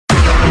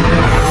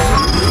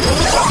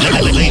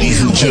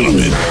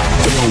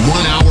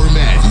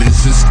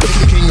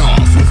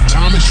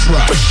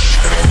Rush.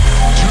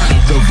 Turn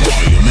up the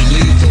volume and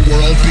leave the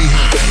world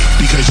behind,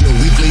 because your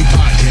weekly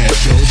podcast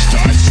show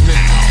starts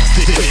now.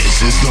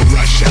 This is the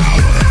Rush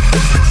Hour.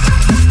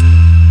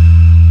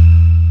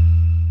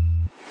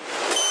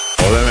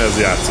 A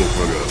lemezjátszók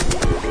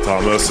mögött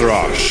Thomas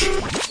Rush.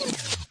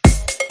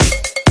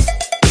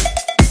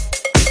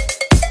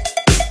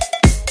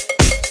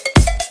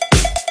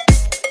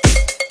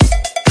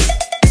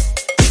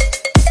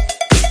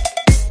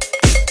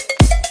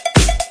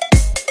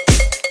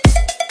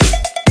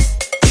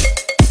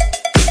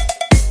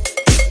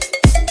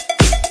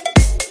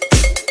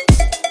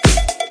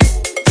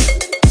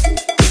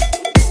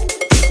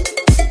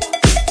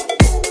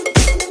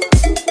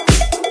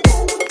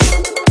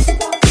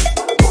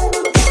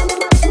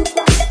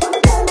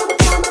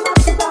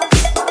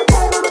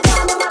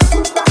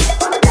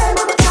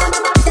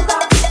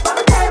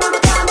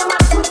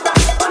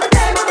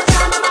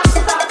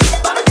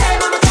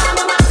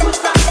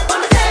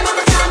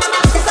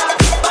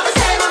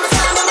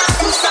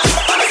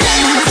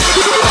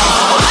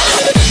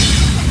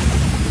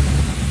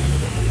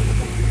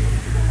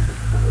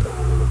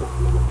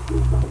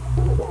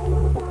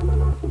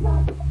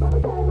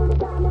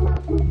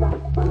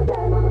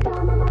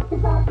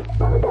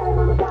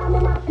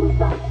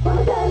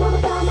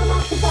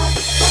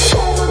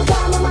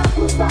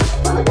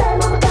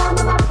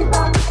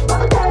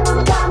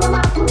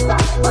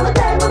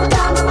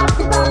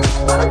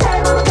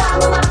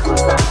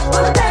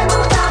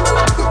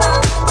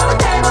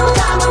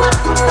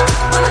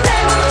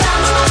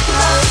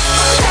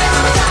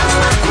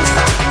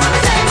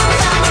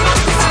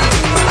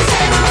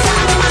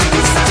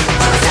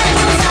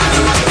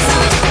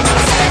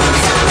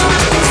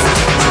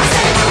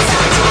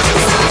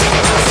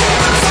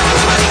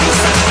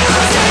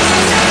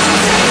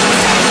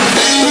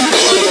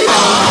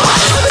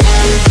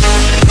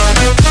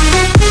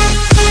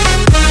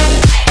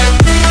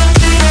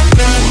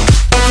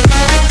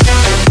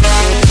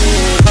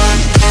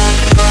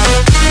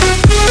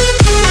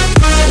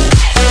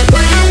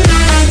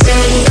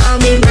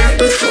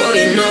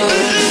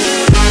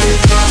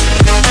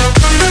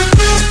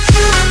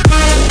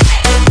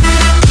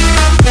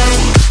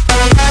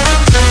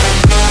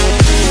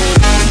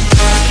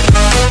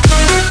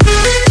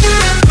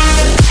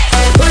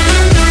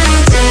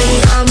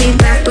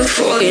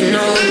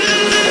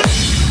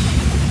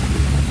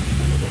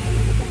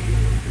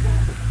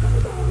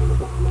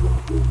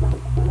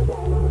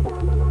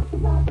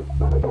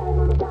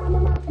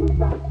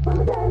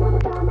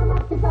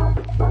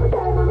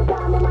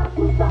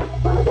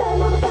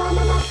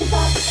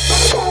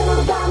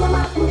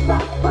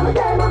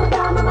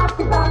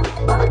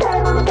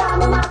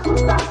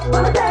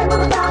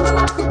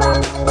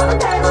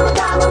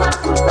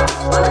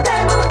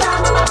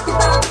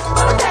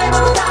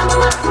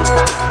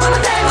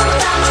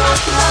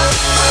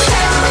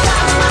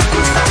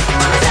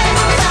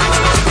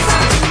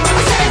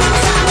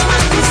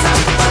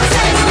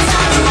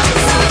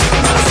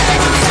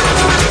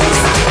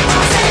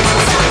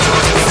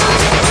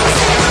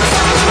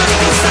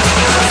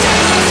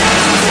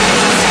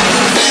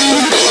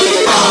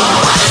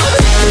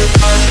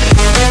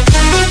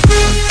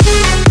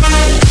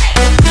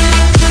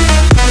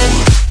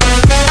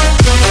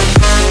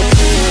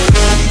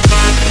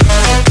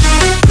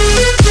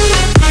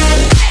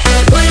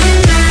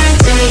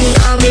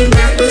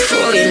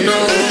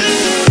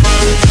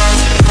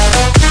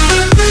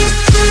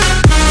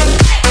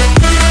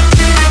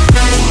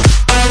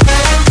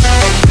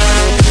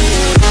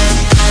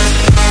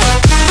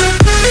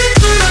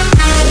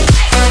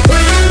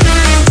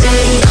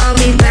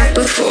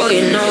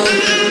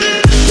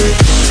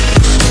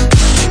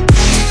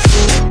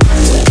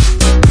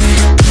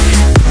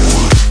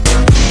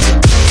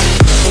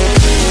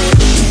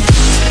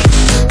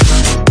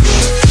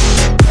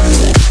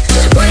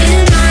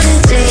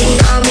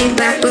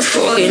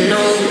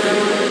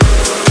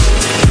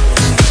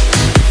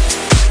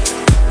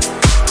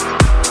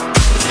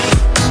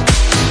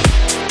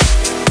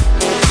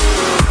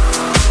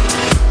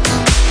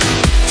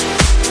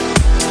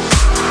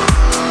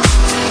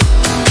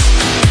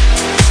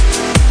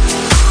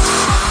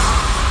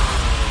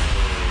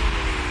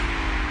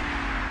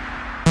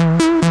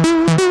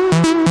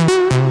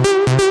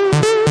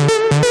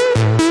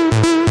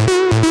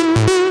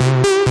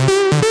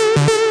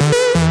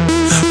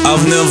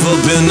 I've never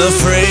been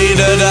afraid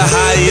of the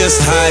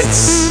highest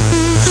heights,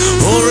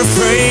 or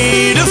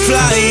afraid of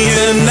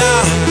flying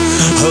now.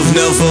 I've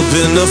never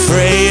been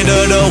afraid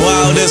of the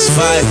wildest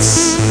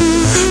fights,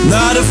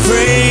 not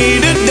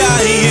afraid of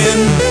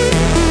dying.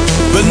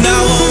 But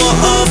now I want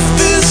off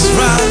this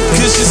ride,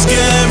 cause you're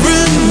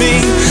scaring me,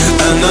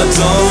 and I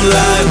don't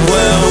like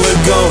where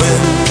we're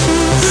going.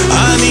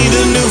 I need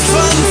a new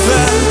fun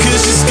fact,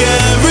 cause you're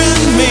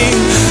scaring me,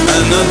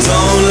 and I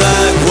don't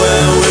like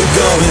where we're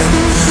going.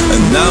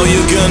 And now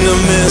you're gonna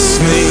miss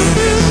me,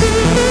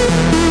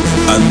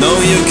 I know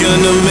you're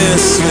gonna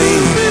miss me,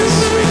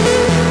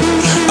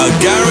 I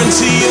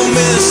guarantee you'll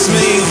miss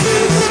me,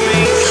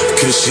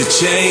 cause you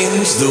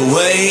changed the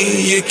way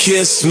you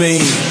kiss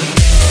me.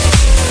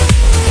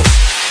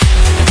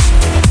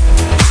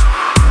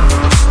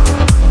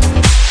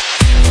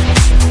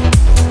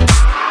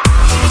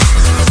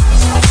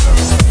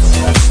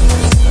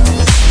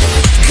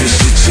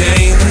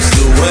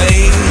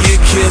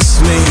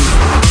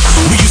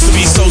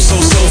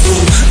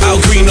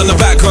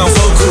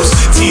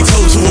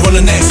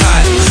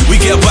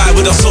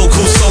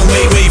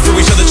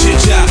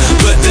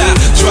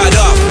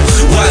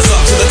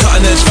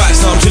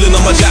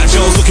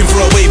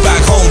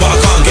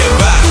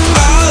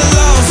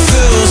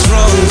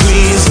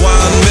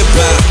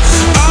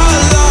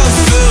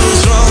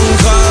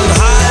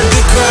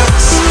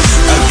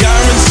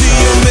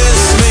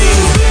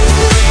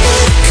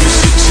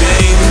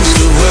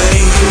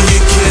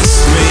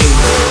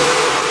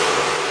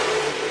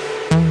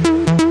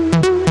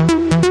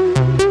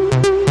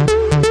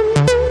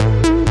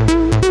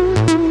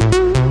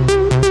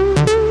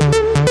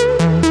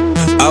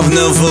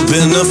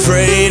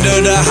 afraid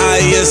of the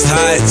highest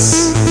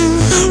heights,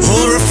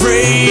 or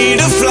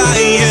afraid of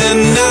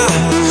flying.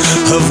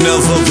 I've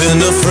never been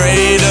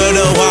afraid of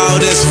the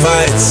wildest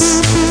fights,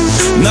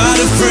 not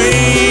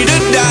afraid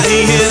of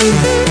dying.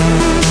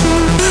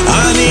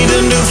 I need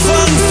a new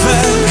fun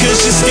fact,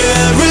 cause you're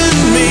scaring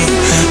me,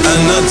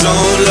 and I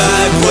don't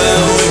like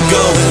where we're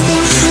going.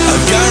 I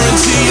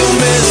guarantee you'll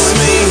miss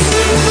me,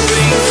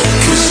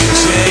 cause you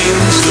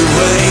changed the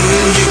way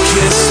you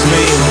kiss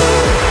me.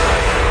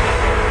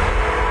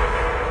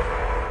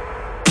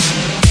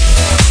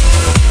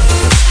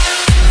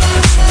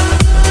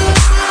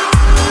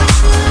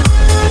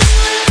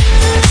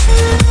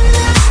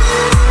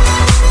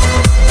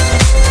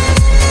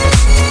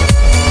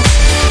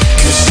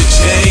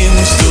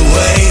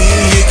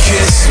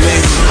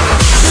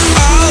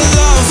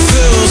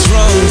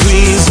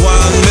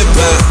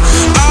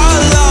 Our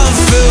love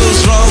feels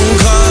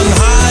wrong,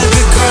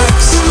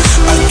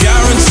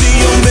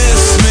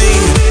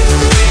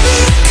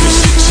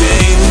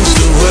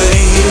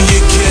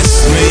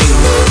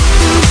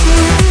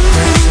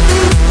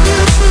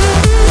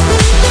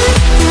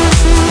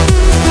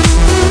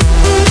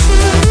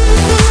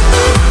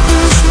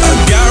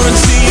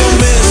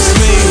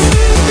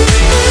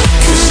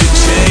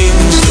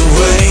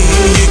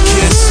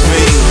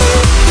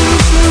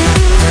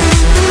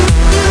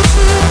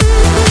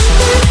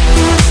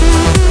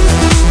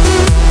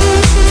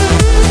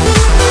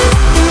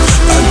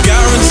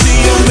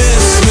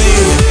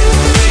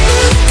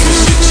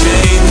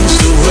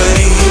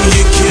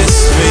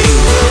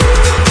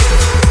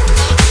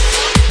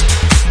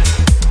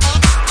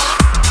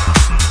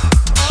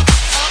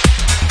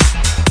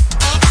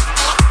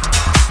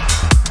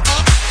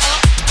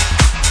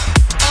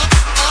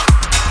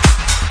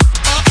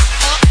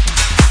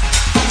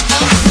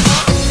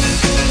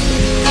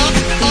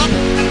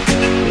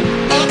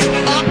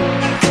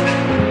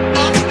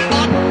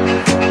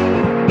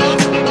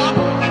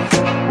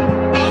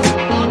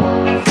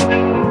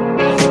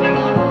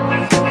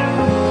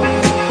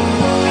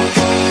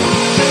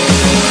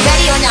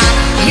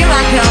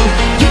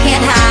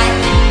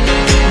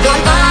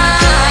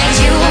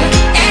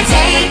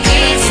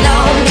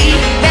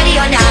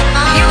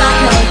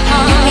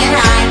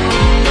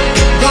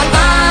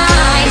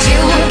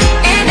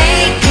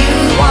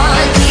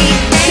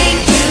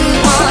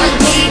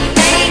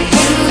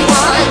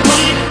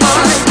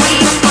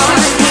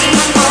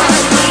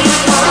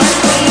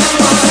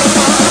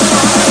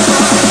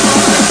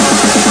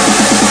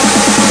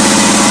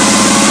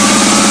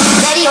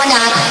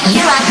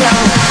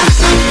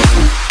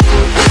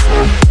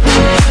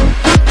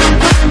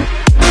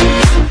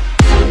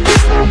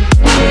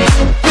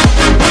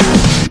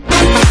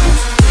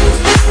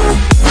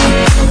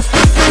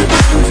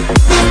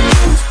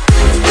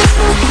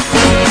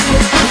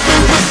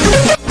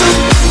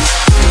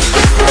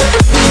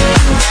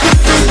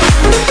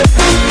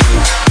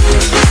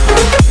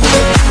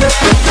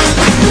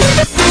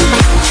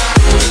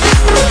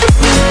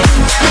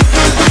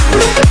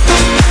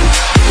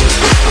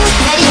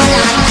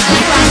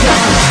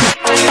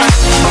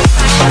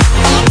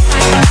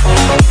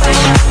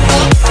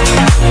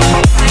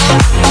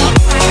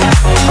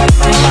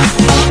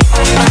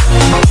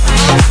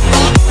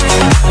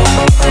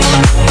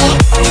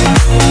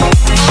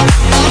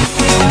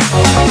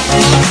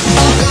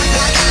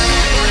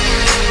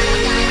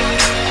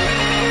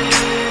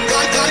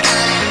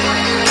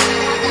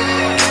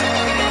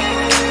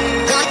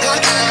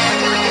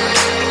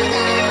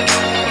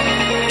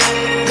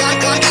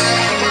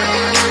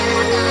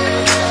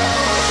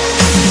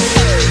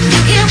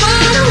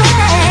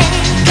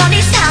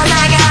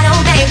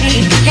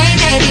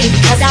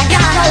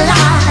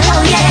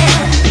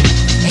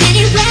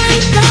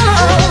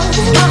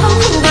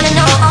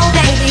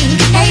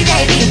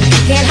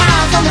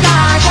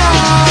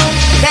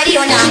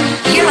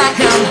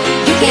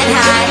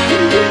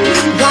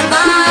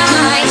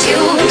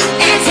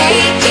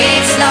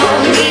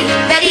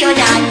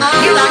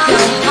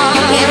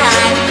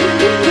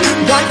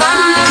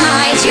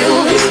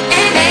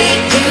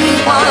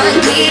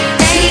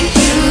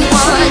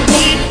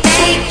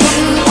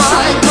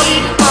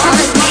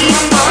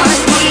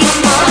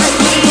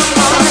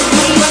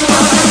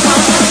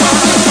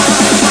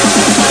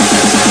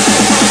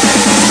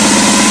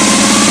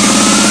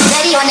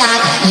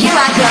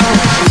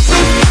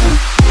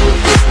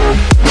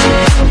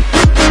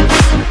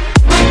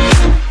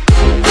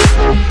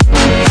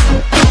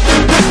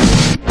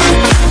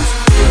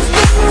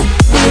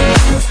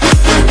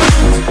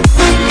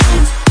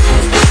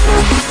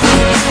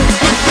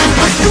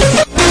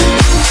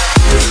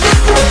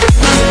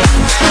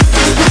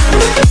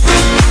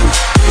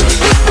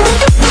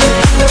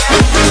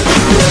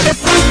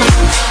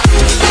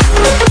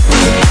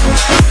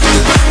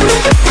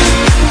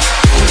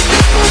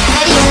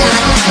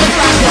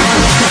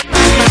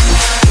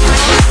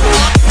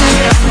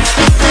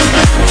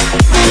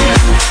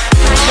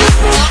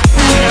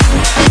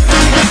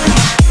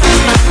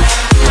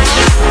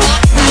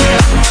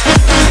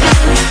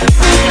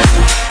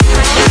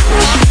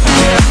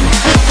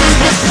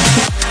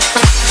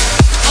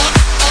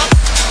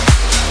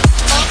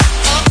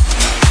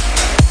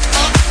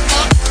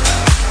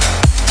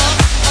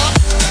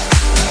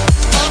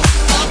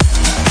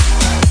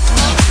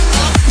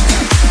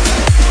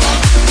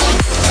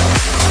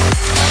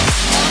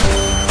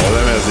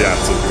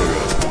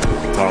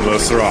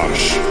 Thomas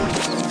Rush.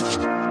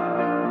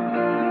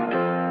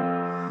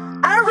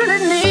 I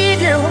really need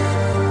you.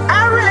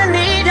 I really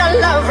need your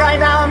love right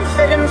now. I'm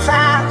fading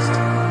fast,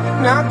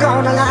 not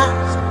gonna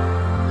last.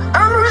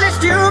 I'm really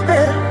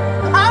stupid.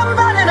 I'm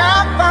burning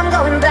up, I'm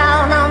going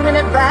down, I'm in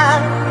it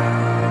bad.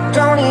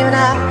 Don't even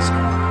ask.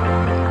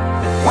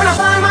 When I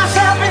find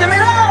myself in the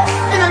middle,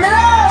 in the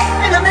middle,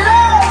 in the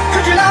middle,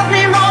 could you love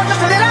me more,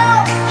 just a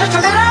little, just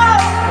a little?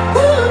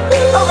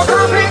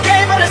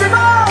 Overcomplicate, but it's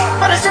simple,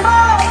 but it's simple,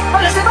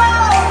 but it's simple.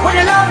 When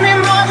you love me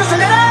more, just a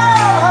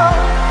little.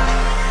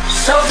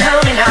 So tell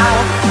me now,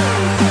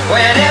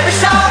 when every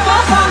star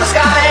falls from the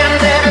sky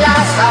and every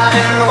last star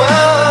in the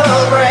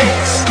world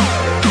breaks.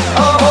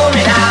 Oh, hold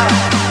me now,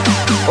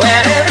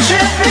 when every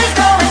ship is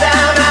going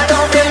down, I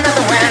don't feel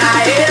nothing when I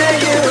hear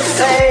you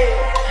say,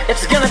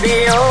 it's gonna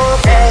be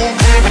okay.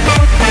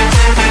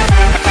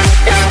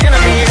 It's gonna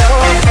be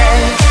okay.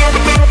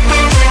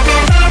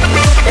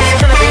 It's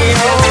gonna be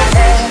okay.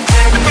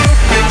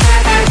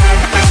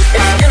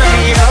 It's gonna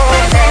be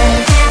okay.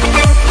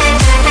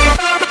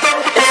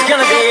 It's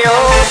gonna be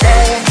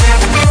okay.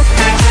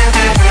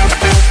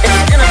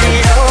 It's gonna be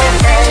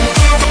okay.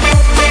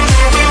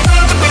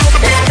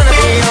 It's gonna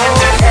be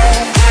okay.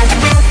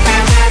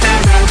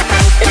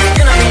 It's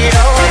gonna be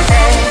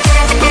okay.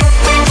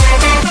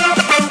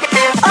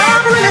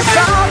 I'm really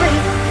sorry.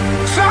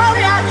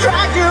 Sorry I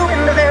dragged you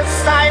into this.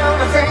 I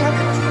overthink.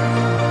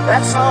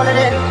 That's all it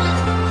is.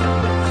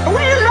 Will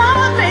you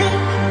love me?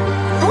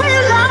 Will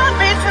you love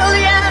me till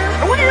the end?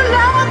 Will you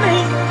love me?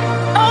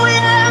 Oh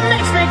yeah, it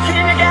makes me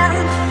king again.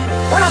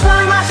 When I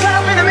find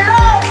myself in the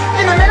middle,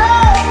 in the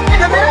middle, in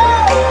the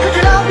middle, could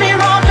you love me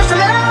more, just a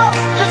little,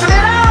 just a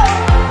little?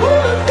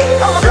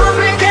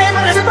 Overcomplicate,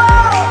 but it's simple,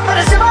 but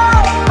it's simple,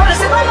 but it's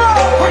simple.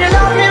 When you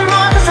love me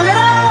more, just a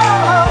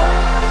little.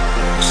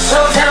 So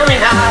tell me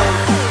now,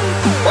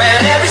 when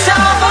every star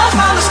falls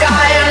from the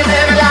sky and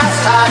every last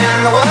star in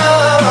the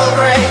world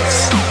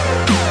breaks.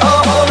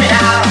 Oh, hold me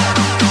now,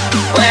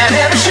 when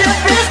every ship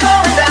is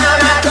going down,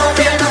 I don't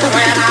feel nothing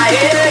when I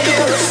hear you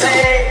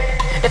say,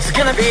 it's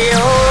gonna be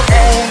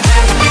okay.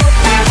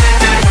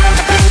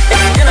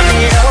 It's gonna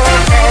be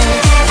okay.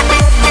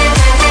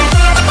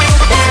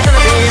 It's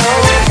gonna be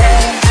okay. It's gonna be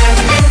okay.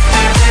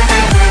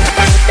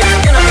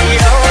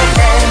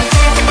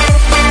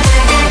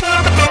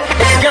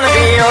 It's gonna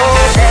be okay. It's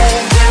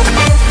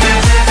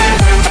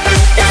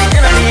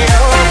gonna be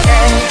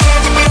okay.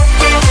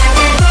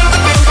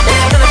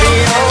 It's gonna be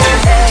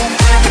okay.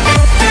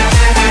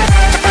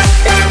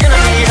 It's gonna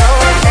be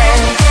okay.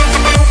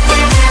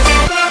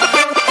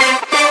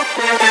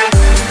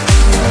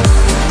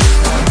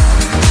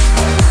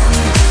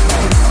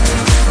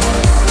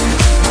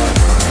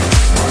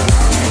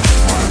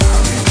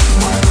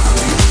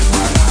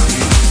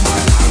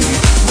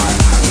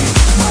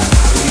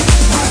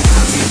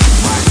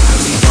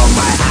 From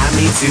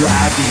Miami to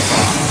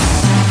Ibiza.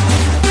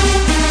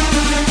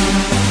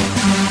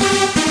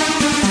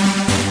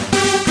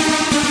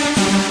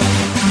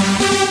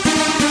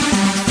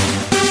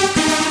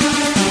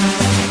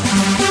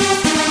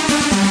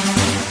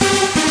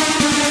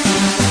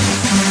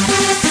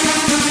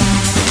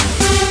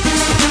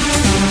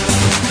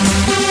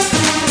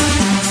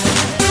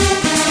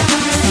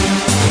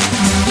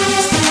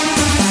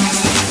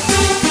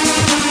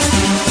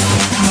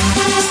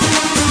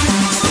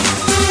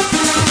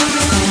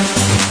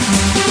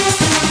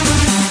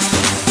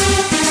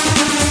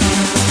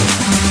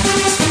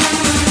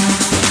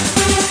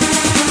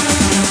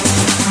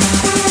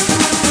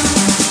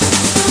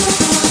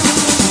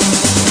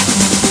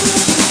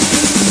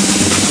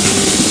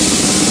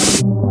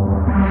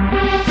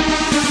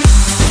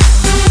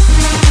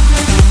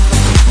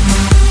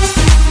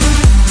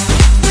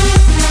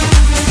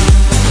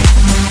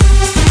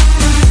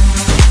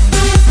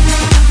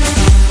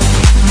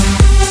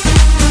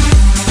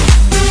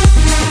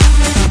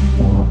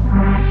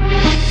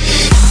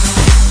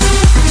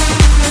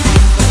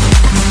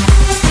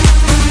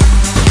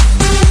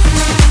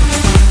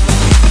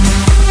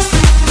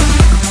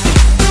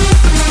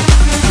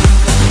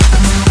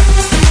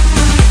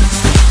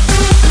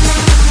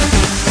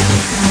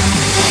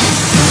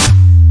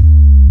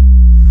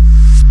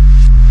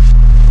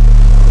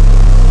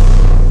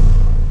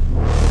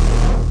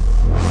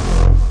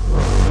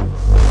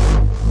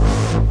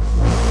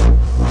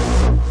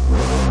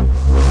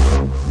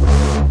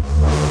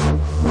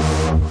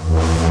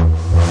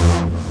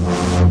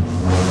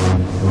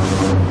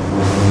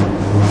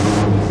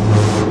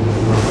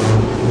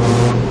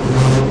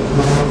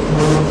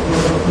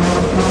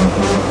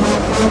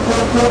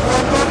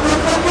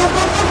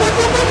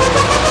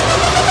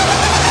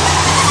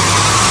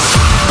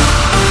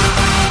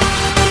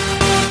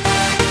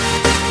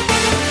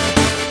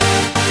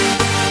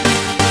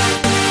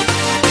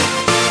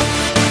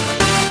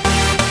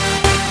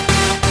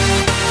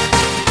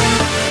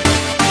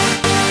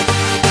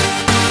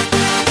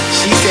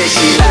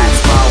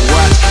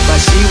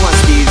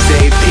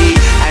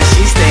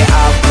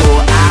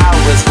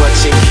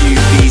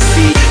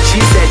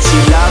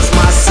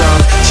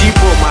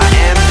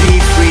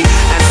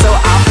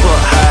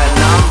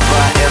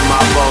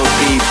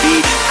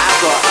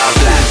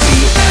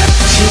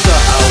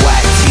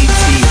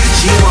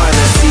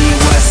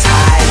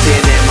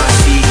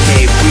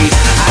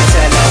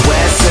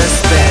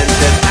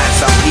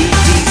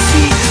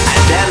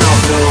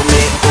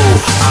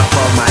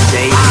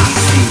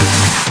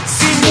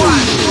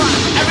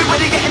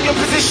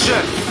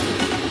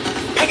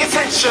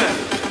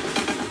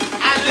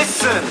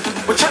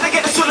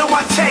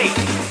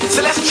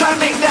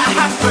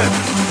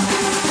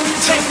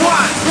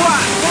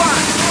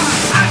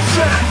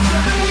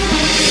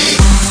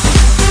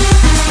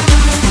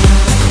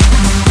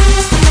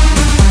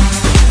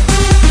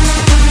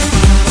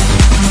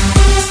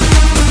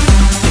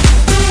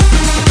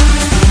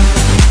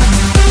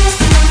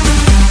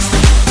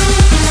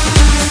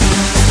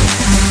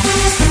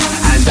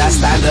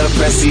 Standard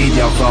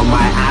procedure from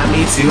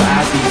Miami to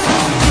Ibiza.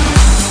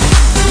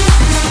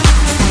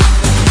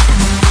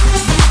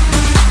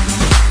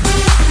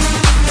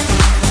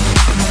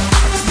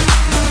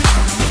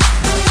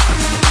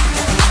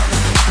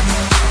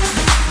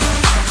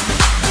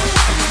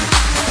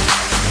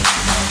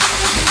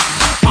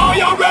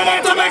 Ready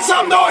to make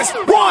some noise?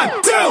 1,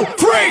 2,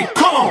 3,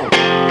 come on!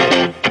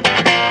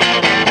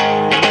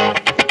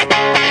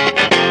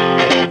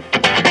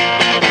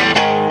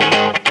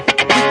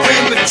 We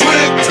came to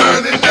drink,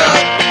 turn it up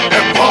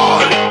and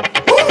party.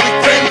 We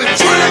came to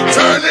drink,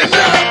 turn it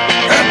up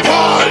and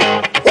party.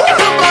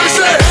 Somebody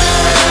say,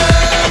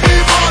 hey, we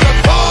wanna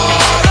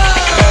party.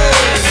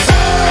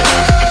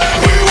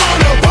 We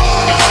wanna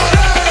party.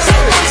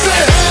 Somebody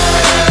say,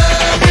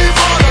 hey, we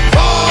wanna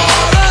party.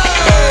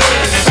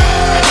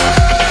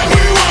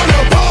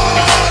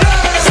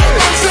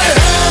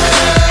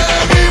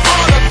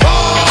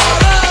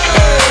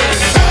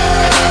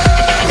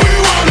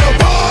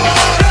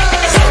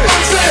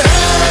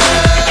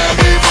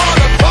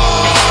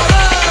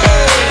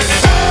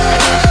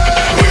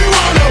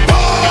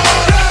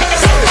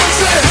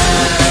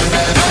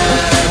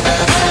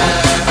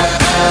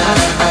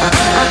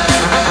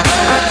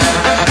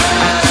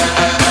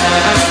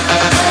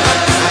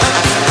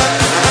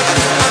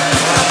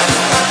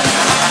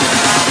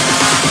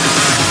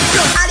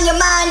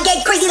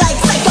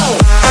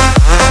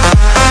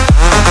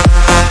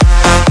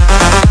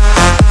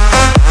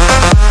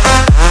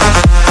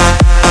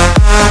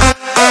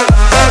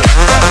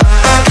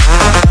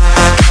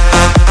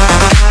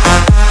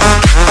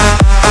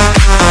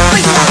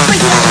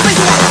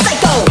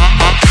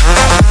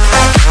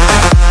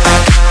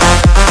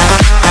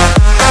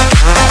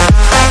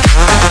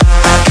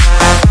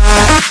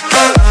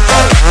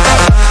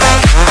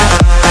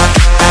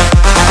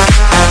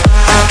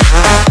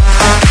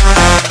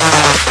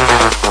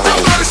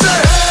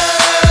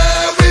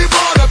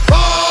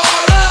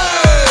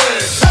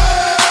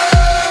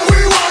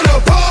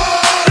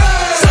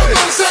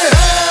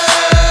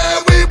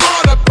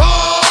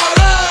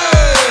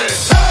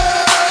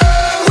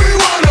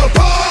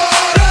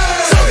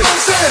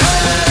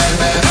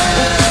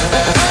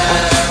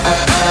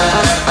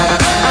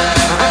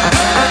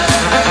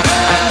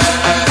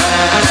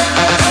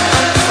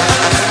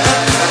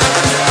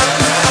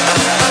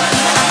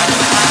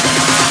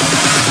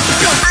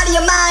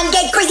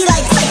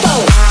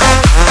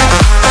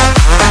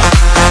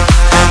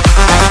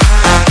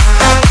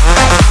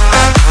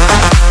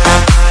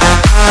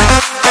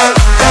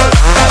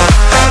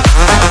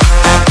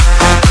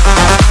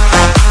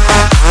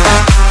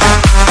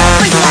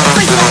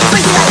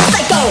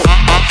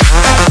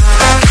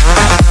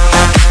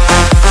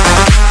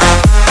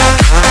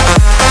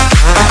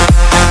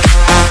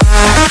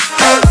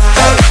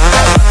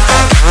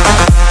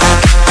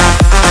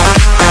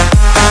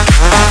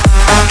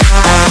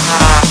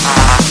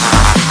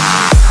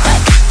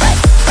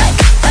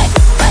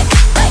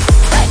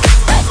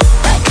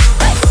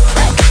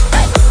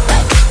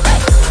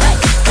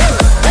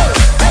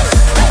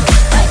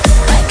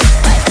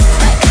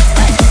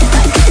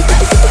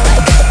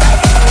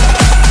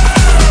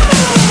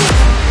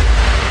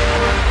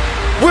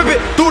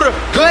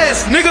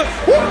 Nigga,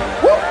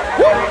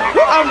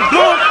 I'm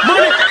blowing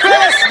money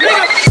fast,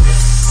 nigga.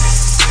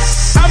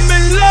 I'm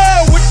in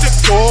love with the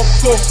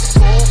coco.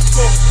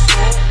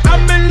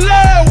 I'm in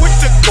love with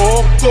the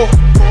coco.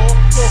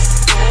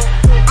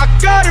 I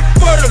got it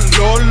for the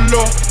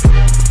Lolo.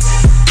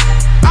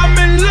 I'm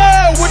in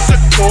love with the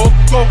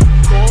coco.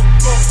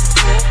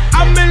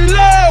 I'm in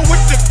love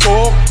with the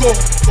coco.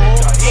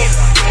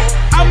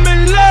 I'm in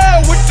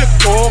love with the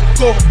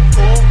coco.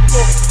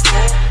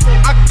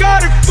 I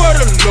got it for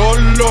the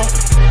Lolo.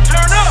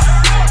 Turn up.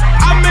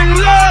 I'm in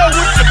love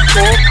with the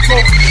coco.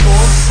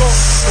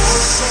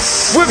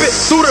 Whip it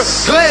through the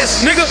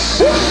glass, nigga.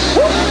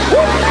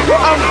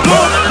 I'm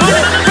blowing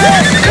money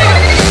fast, nigga.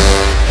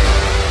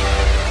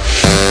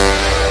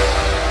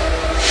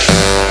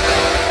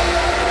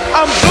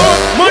 I'm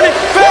blowing money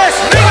fast,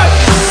 nigga.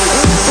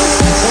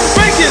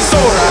 Baking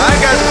soda, I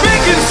got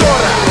baking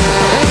soda.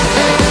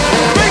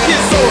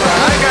 Baking soda,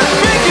 I got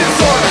baking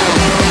soda.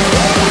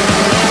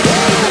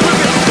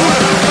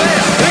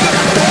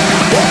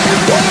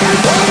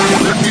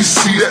 Let me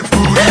see that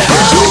booty.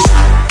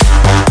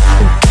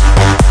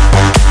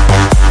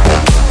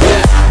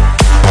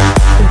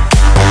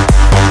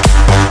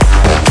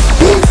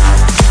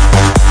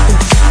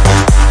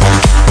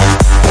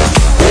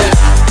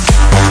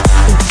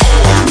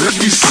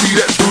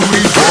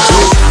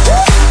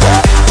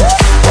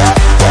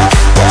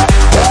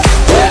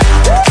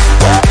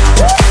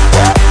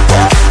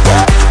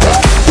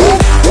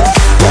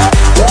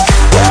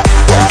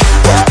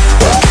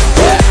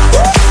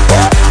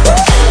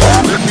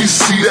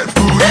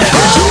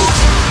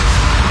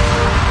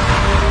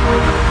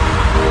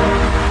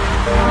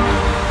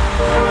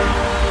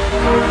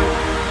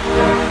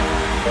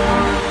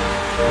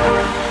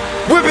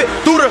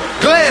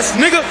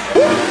 Nigga,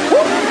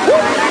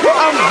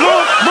 I'm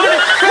blowing money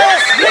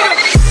fast, nigga.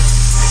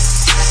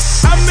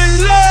 I'm in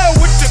love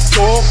with the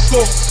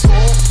coco.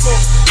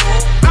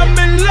 I'm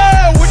in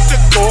love with the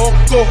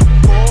coco.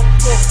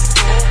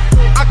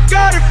 I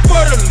got it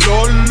for the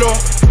Lolo.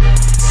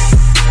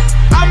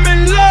 I'm in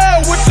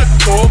love with the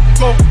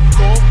coco.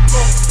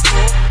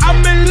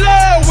 I'm in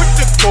love with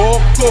the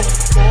coco.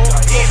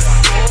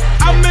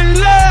 I'm in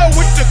love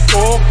with the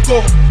coco.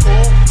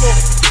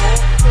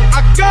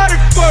 I got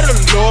it for the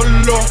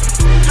Lolo.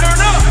 Turn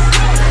up.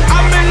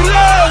 I'm in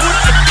love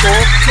with the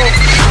coco.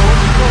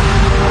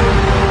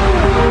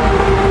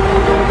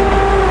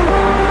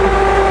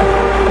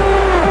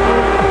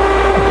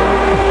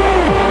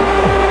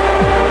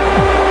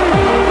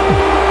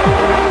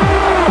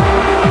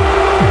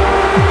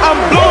 I'm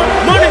blowing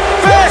money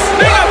fast,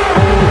 nigga.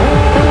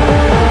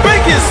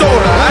 Baking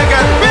soda, I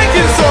got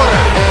baking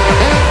soda.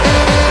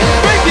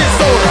 Baking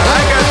soda,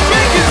 I got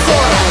baking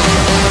soda.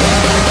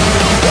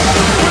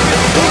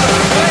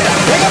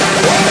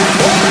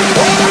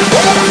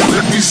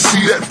 Let me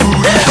see that booty.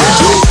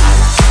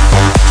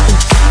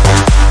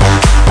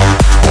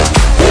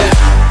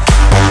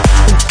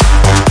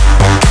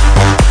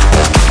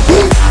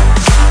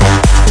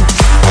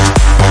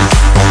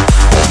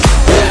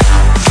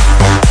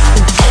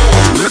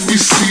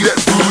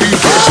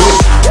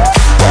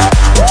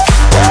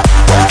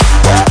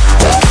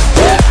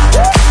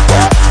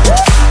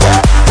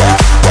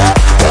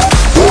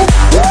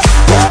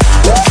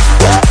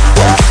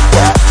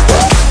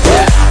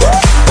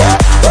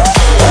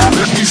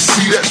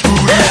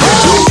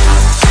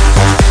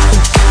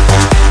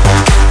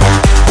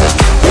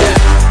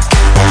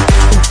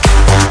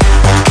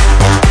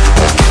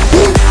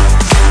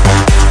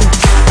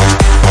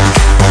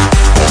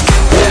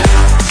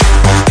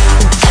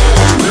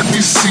 Let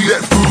me see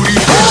that booty.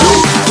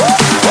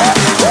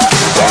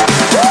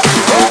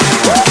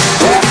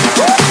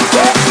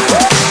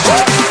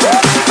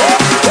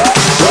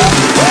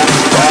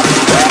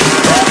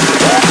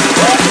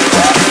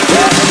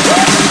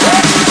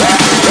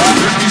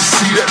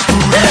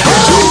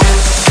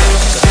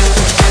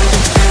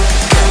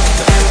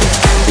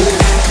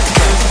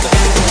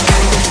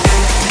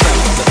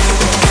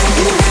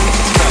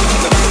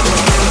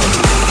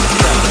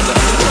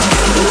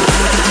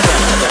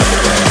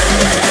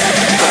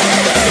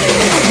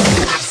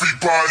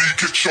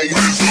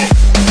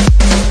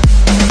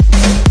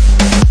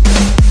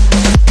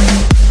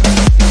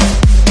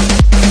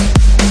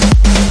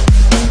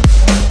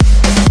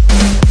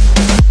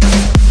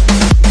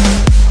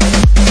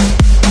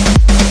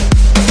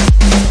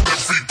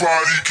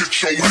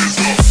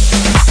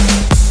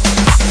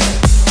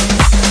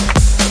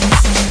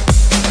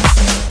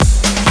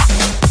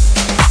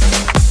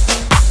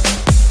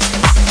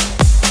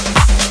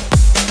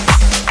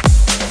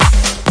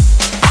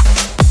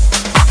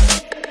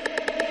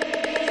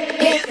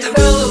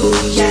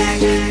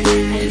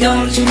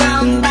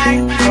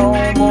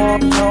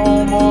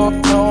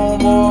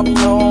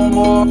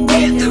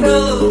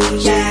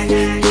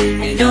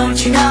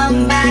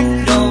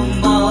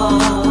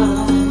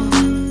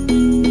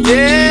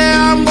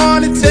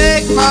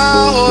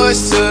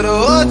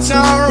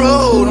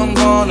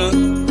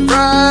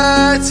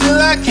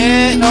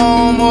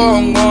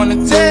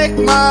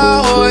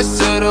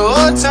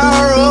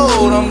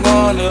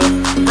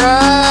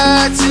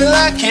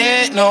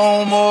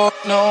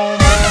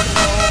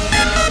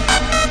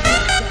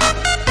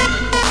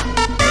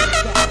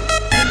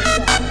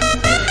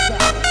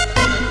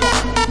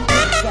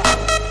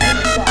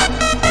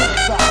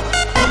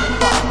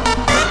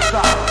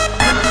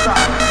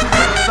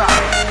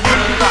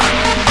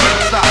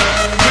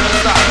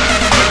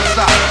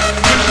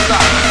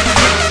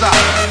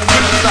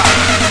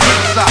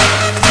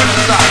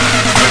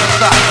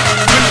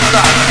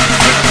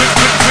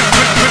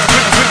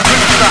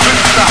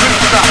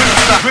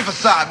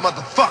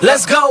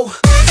 Let's go.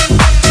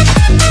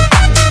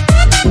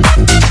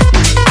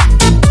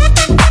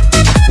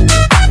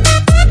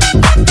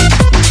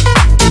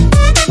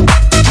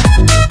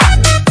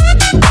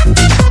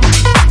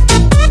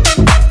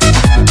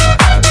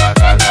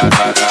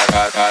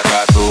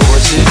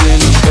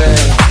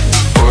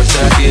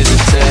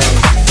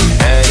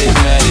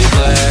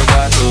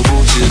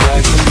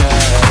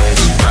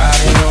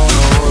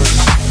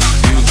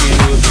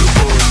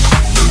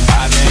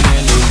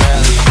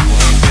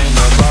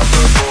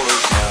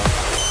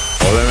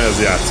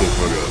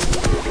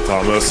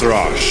 Thomas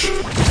Rush.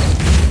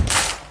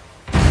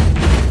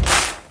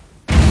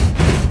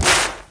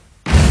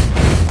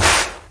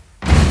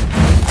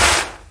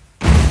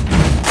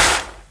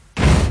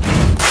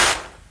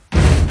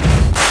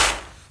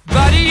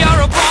 Buddy, you're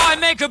a boy,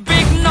 make a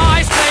big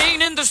noise,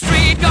 playing in the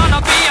street,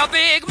 gonna be a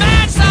big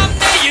man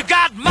someday. You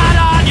got mud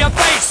on your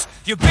face,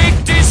 you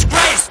big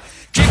disgrace,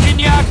 kicking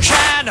your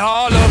can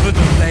all over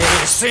the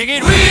place,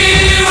 singing, we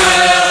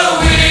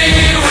will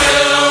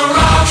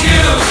rock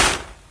you.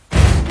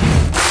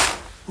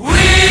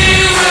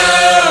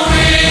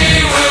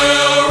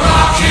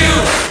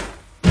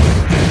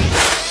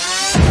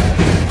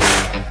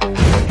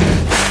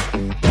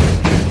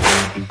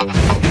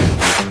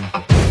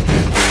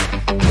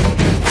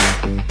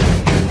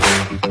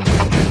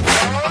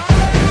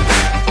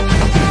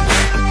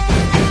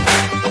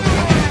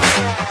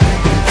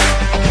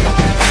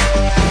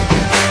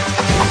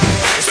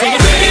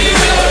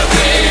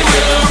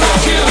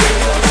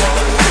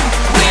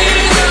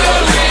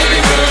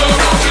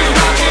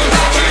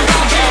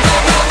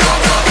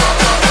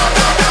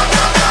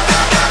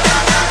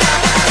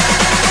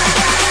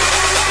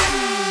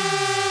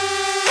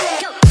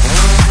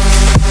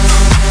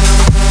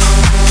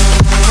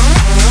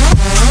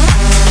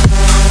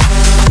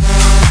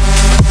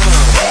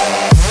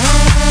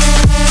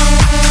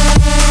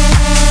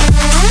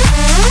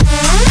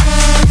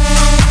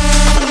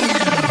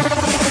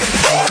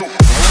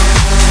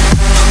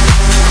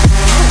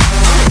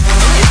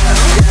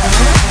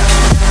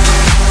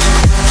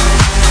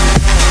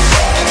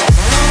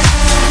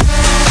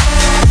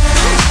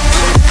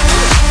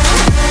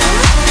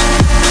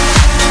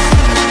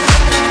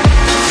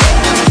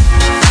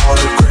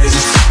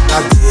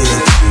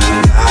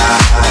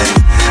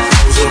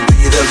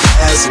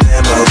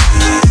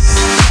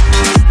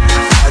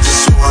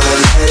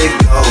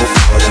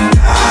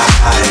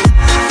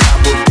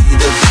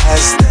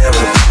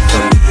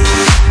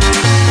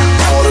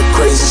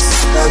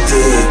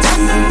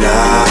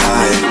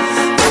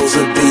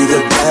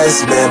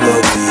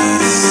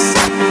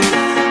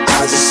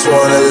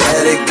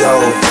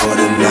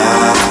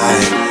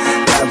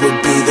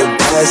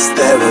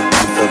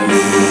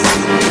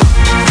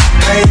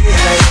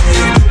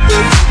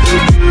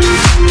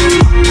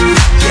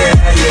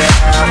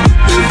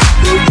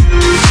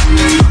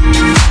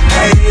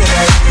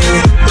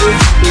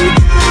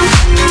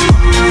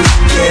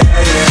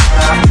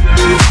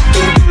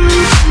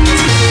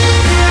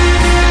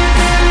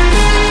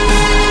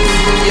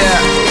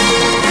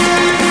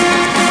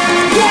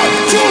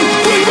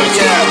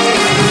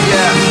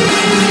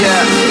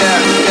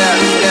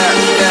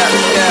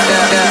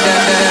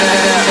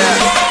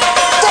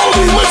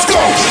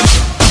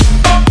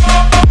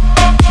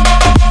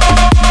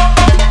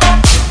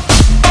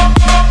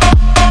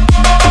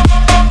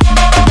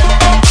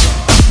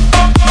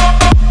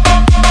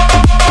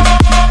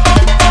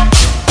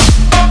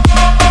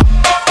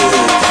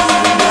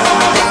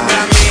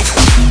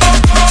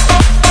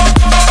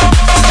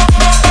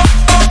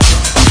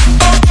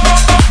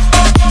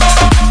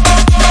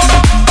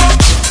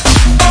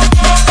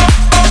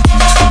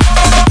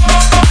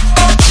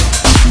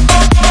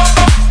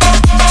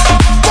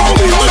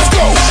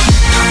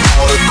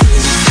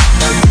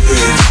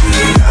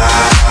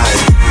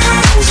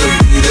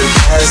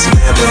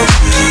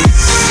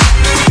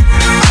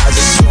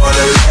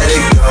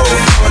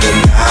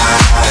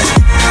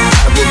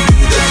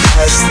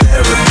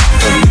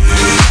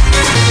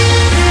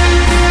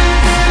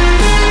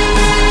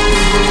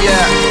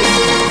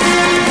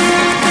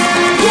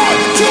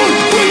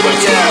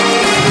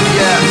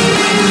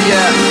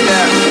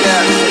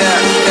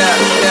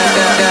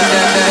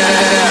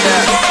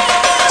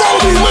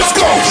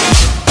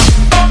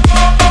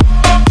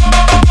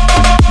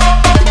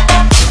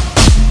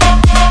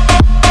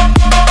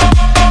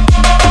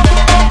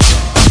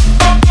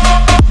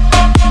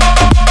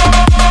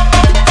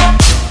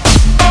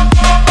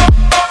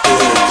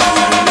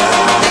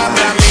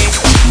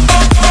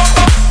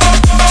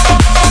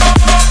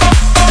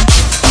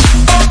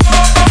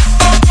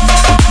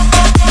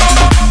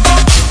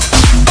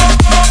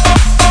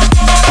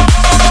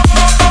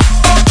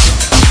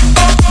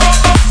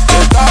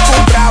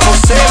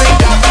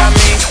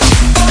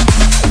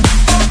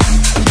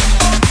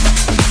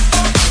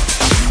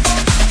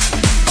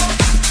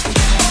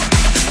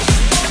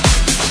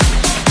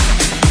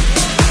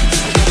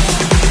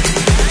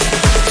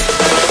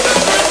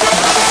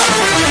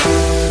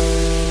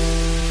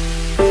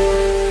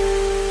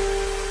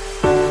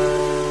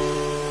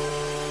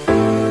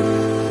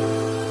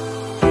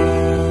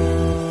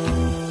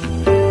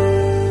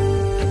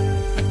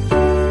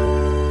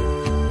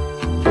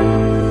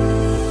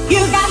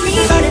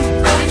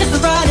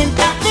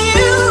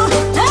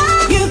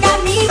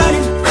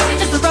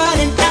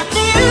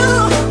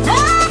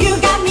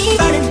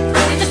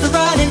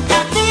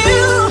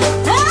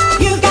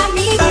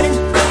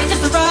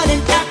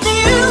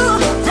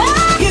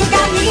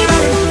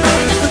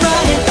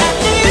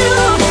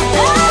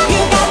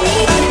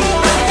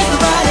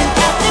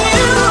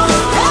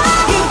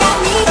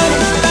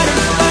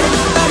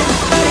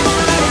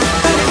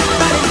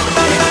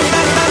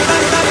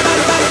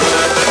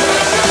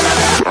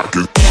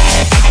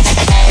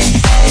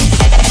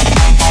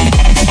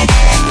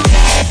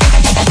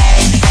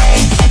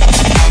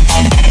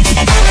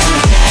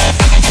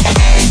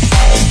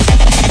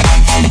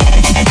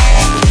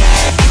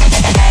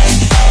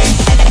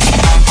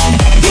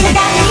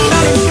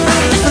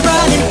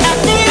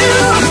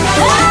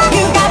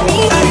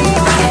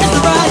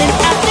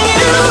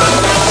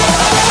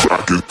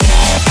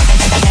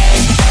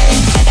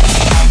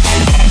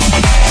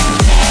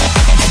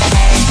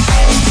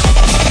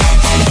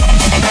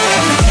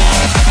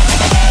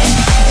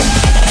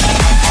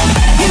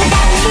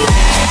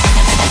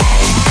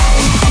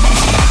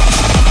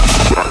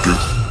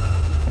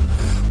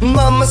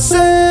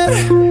 said,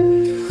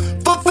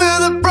 fulfill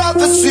the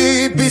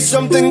prophecy, be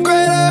something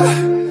greater.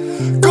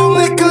 Go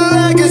make a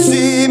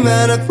legacy,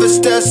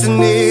 manifest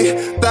destiny.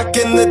 Back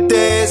in the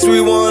days we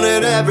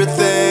wanted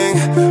everything,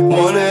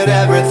 wanted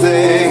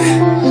everything.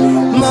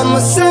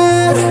 Mama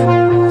said,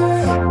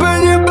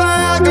 burn your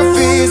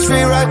biographies,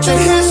 rewrite your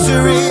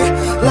history.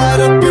 Light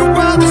up your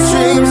wildest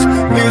dreams,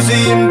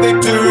 museum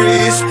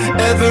victories.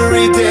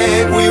 Every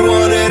day we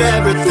wanted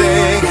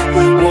everything,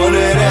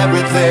 wanted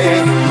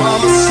everything.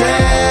 Mama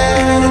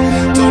said,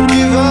 don't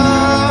give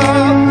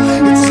up,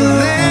 it's a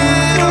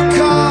little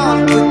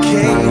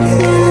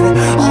complicated.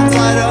 All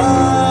tied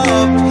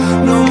up,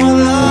 no more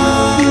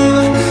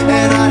love,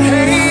 and I'd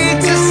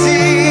hate to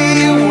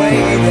see you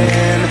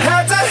waiting.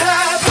 Had to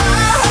have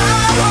high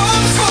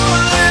hopes for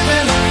a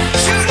living,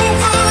 shooting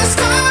for the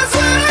stars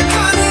when I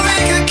couldn't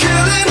make a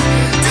killing.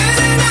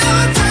 Didn't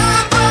have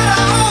time, but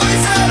I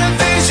always had a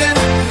vision,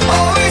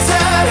 always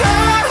had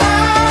high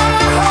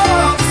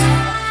hopes.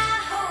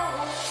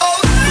 Oh,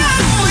 I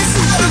always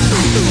had a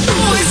feeling. Oh,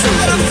 I always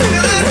had a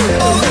feeling.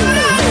 Oh,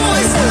 I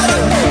always had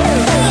a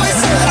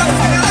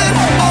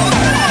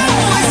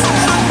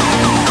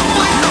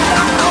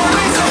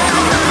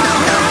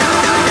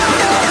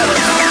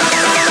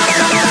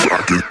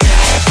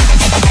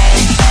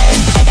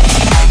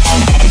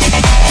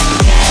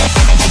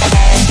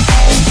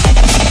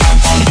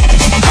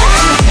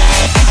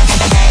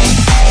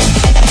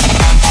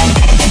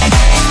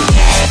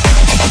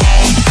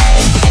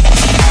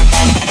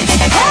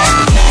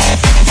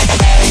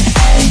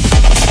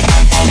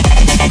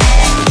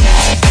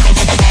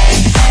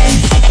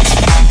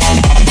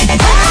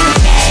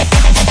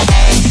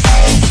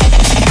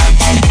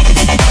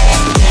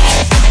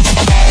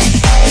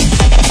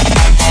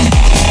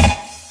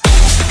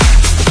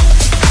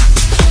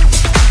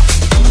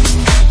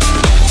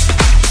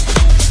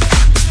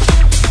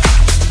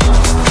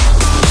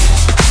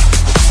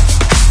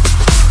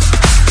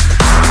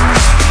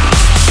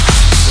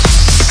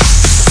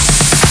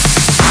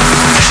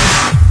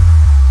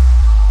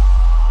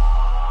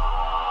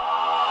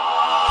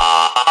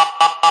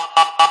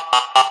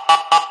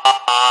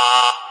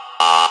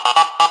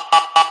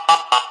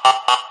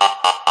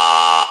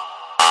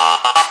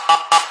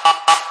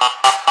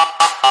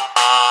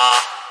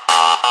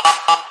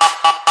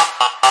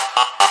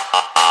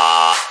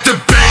The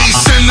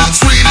bass and the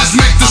tweeters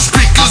make the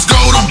speakers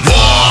go to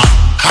war.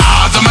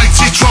 Ah, the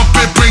mighty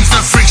trumpet brings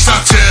the freaks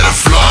out to the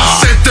floor.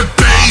 Said the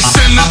bass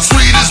and the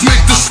tweeters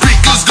make the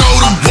speakers go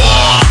to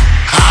war.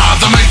 Ah,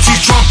 the mighty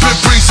trumpet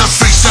brings the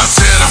freaks out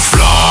to the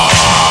floor.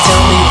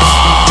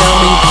 Tell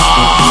me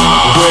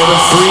where the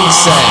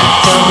freaks at.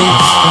 Tell me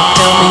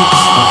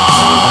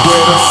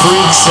where the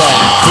freaks at.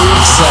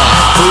 Freaks at,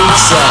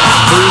 freaks at,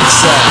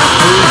 freaks at,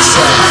 freaks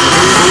at.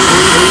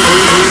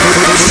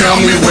 Tell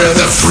me where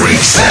the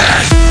freaks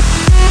at.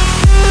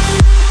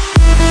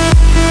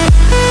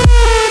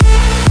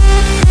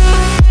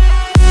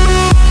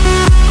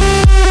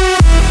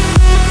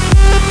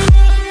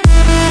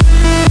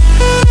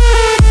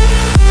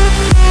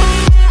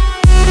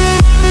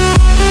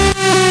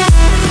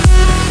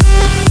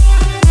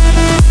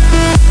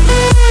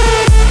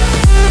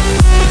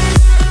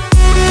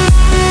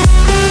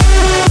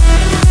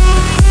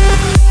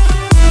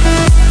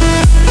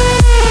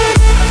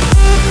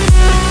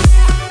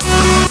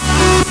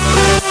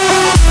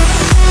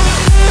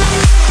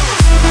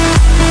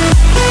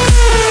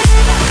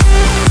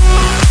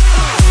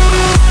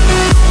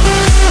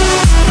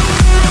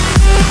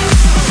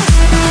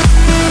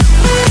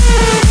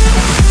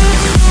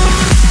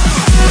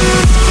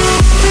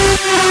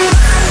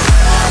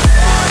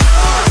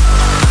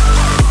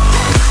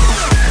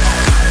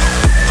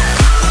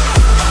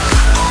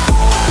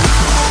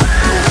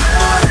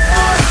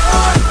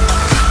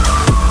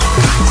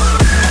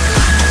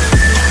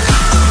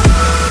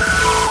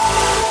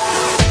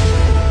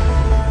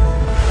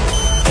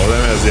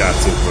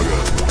 Játszók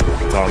mögött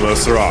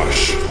Thomas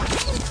Rush.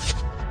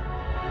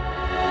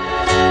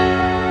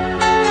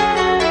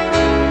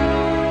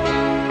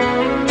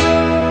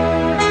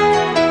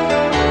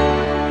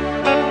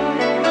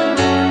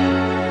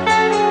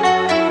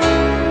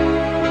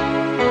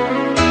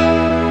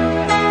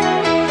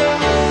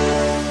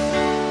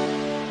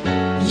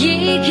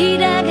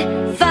 Jéghideg,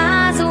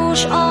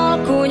 fázós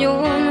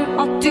alkonyon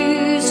a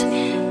tűz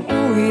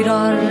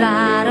újra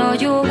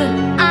ráragyog.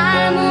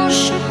 Álmos,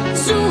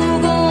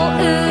 zúgó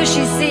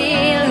ősi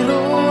szél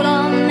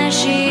rólam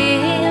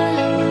mesél.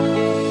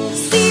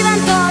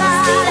 Szívem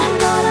talál,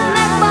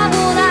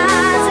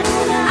 megbaboláz,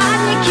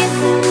 árnyékként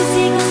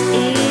fúszik az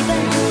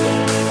égen.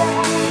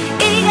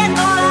 Éget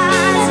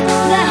aláz,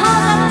 de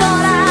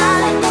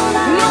hazatalál,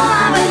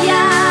 nyomába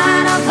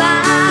jár a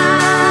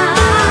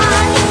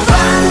vágy.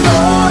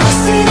 Vándor a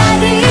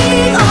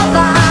színegig, a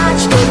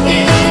vágy tud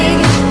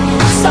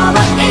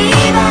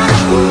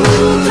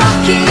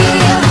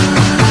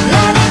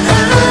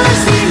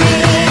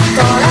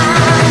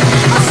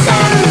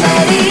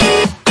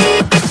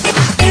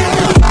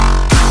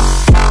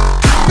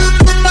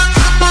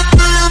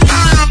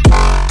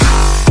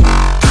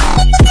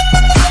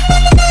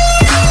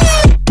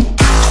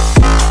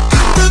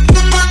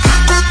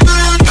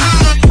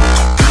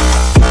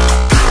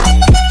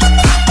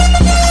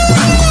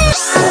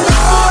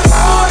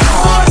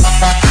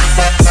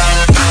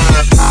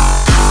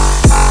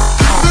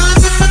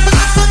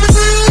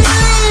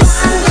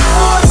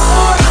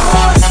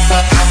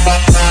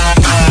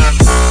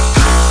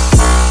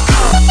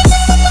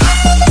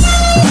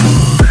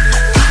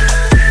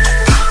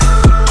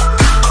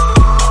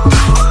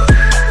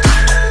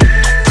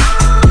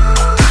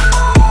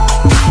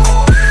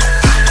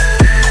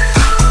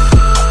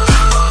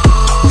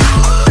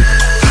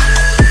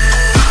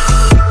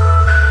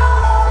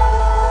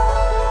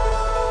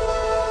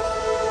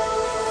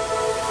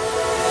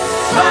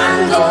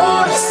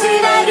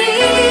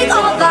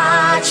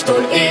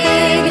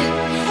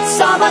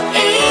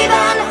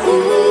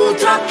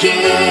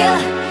kél,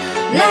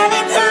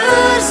 nevét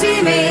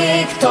őrzi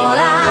még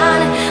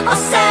talán a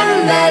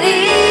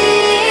szenvedély.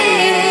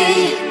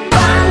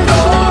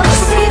 Vándor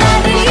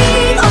színe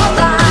rég a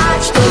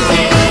vágytól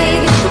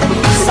ég,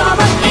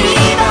 szabad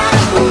éven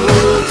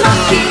útra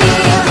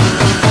kél,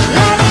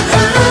 nevét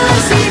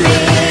őrzi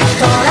még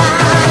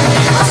talán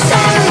a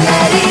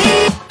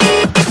szenvedély.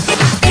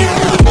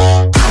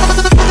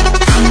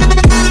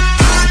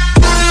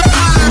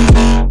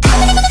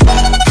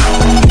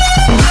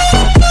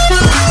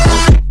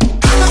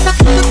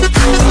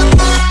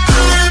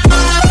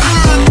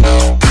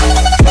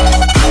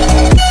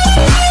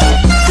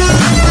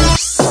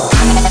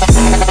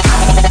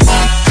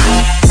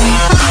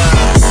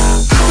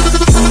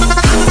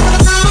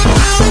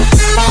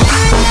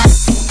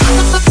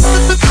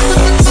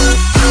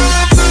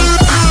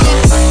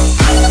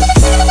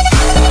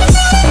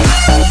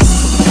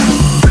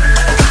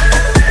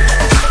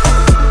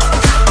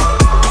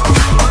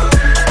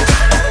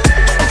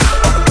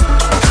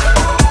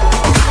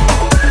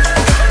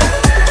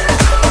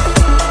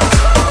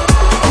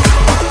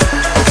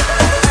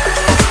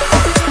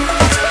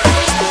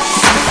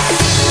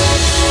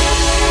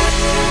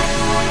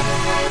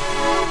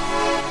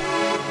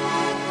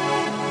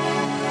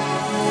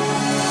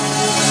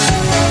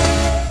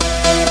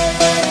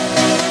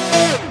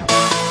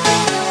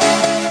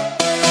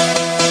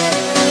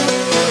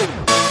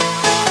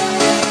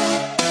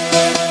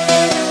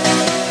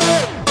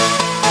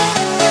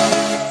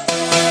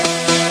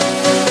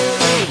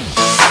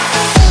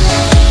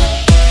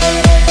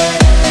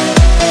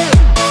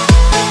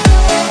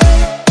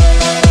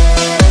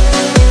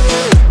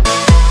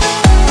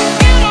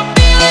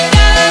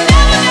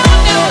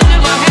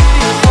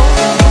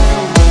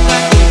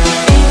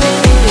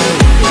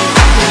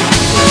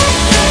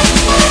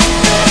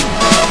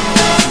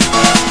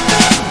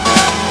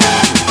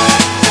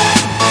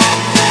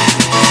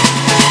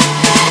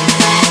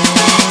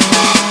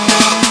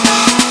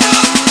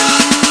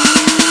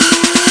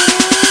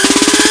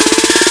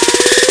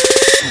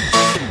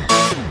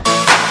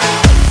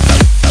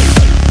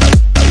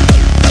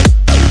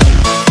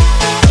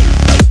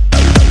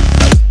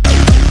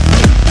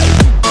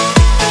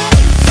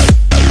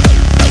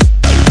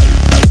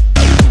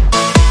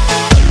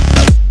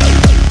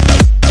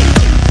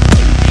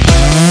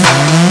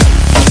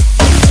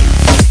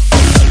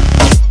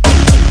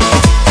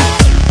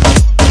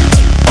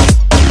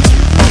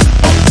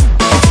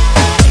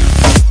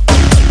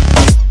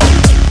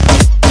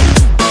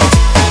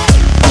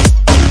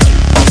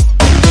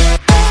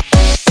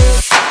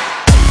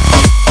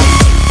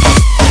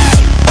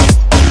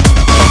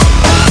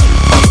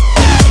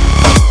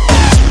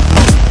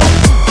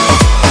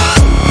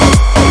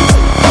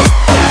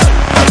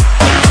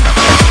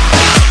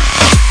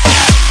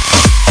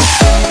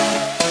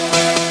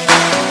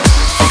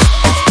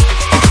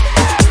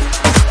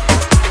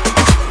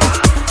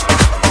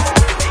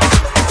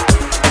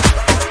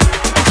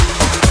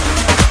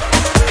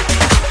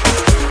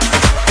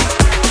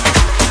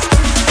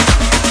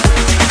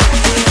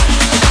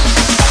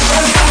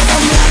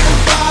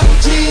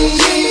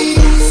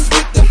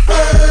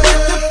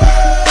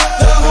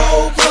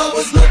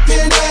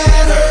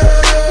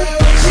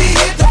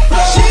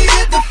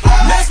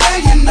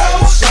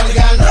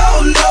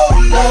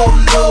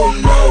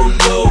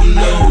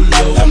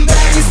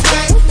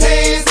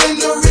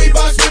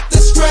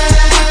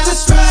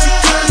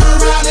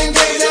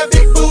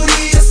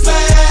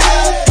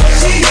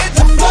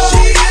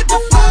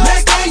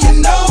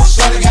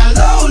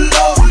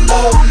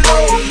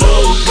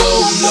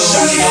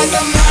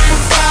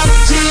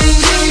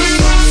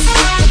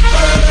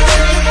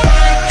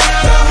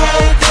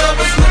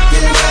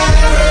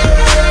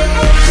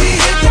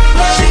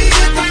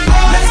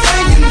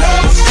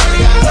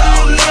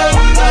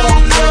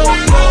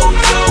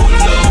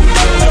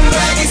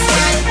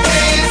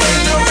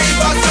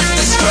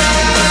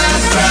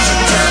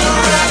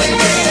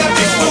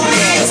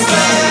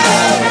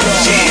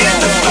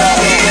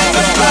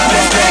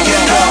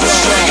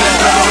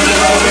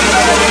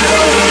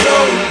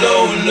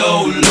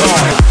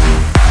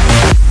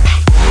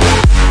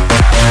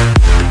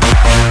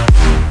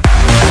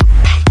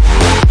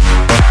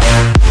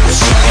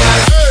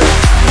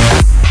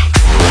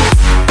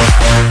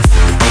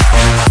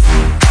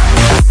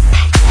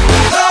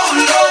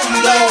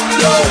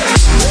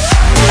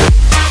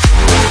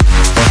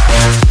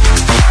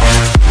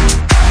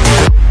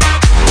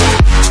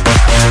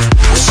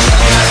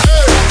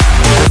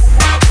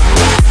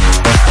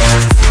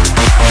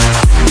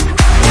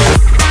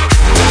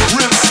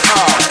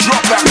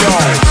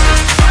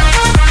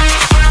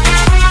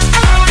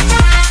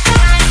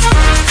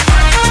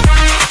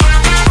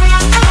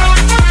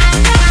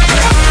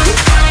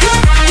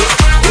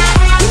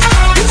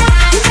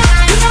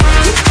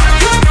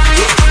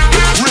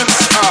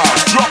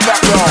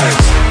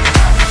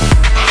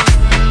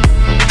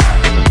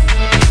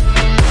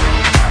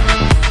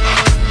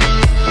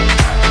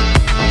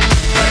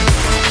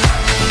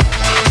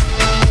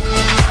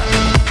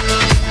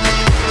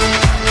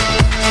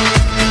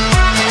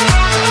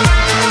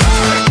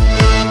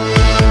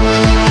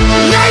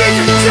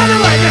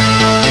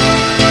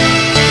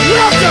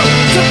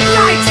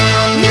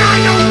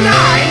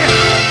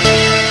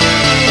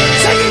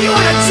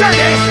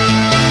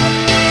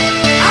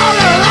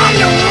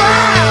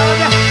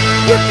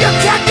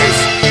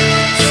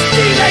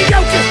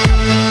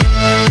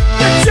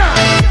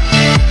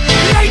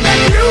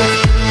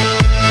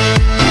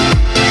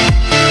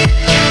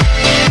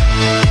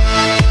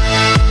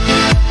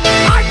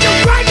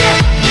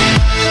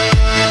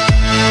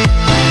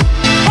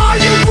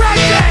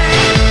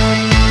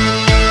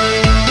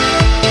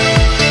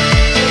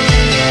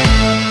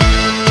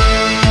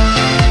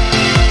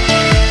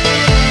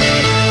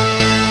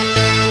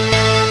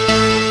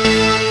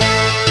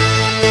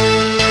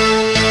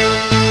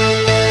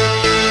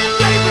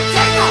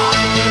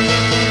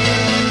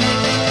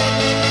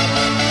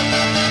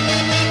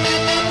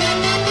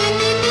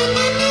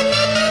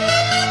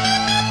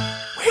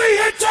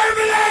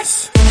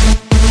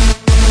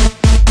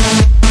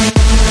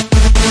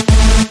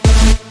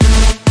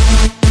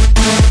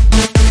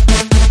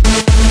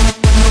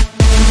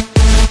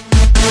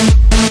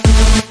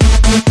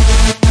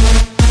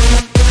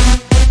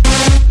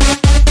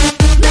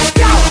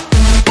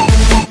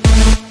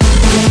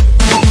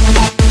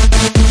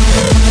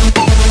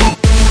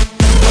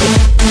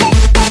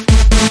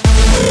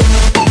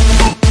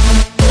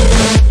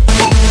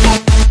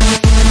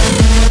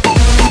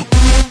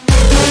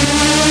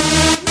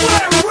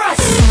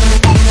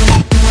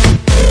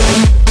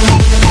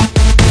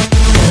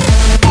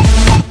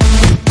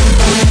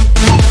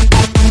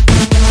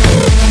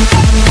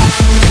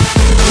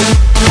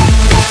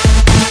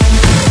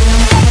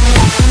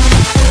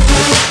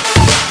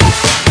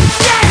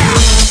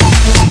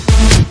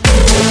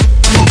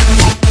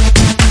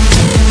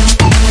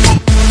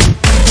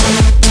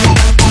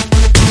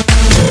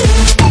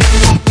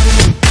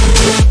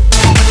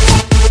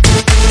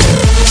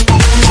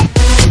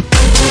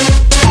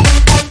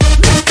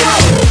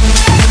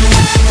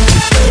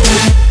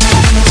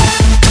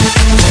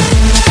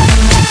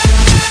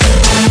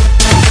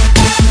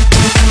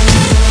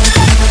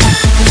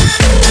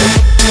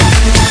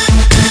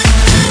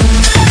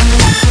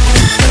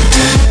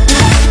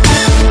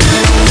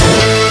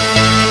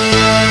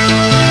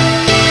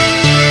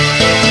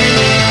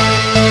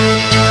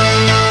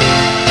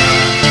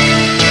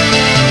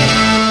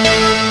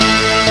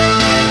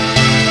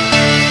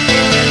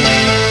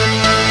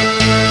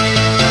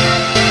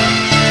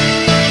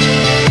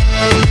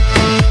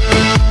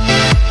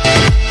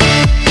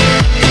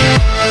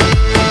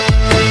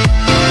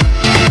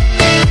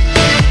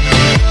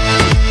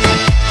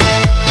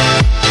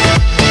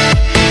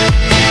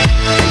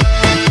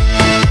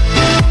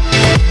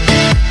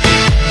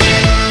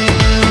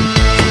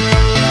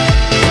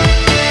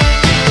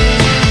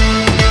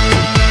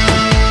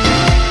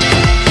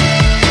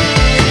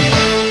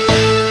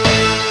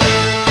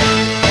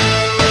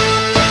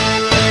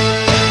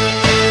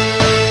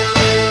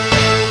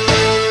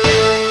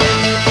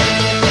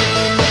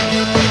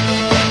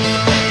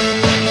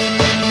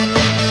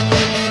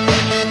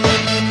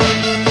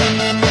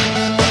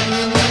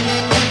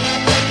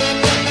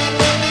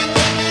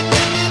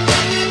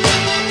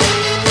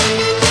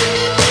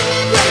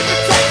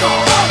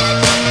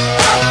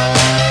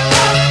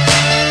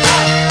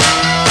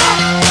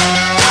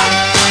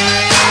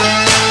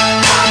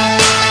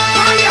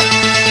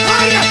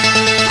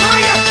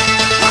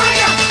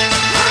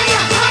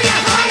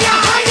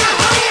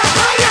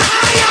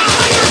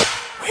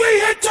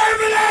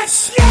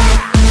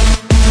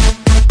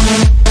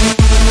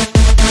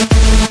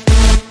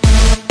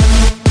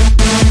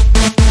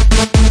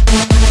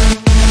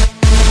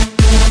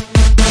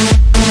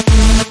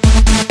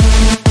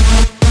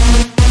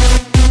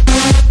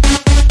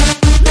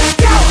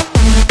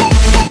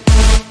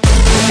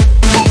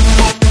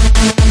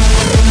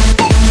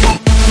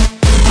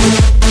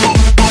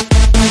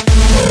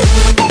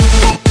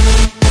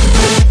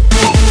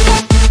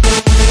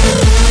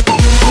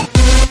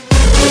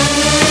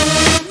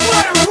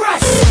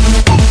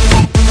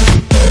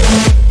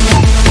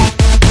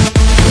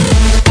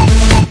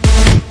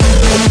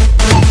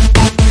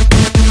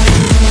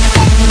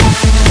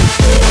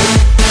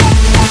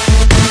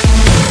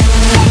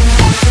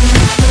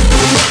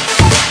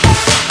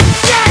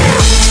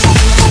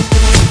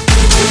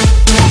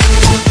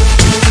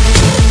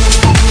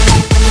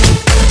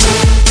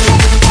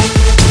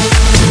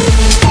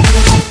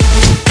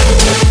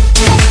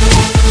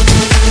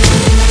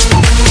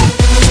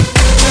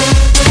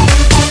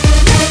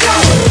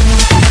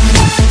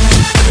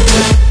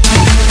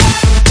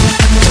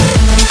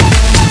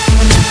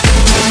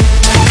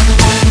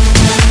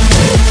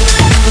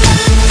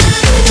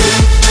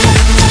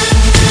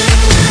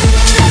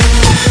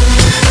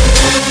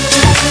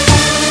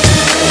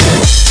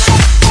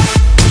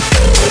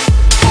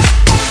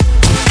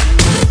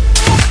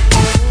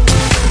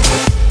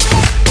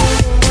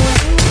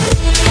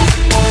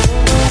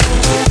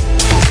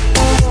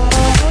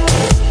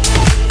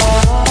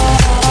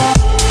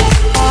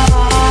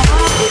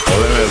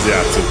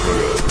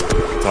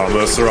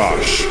 Thomas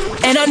Rush.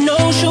 And I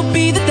know she'll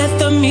be the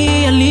death of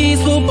me, at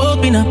least we'll both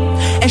be numb.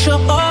 And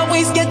she'll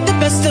always get the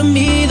best of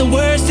me, the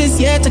worst is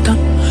yet to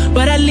come.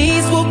 But at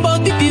least we'll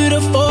both be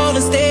beautiful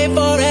and stay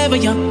forever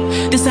young.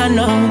 This I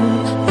know,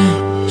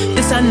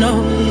 this I know.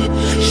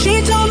 She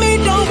told me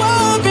don't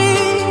worry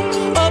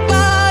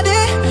about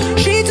it.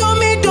 She told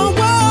me don't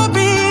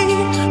worry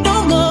no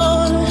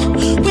more.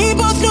 We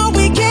both know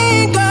we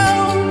can't go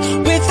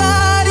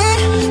without it.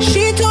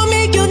 She told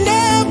me you'll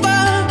never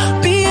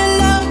be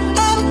alone.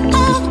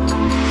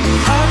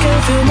 I can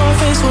feel my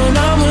face when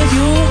I'm with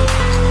you,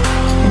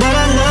 but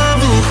I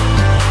love it,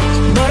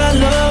 but I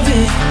love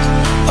it.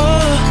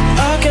 Oh,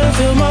 I can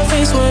feel my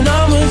face when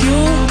I'm with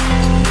you,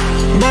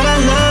 but I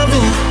love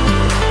it,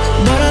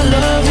 but I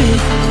love it.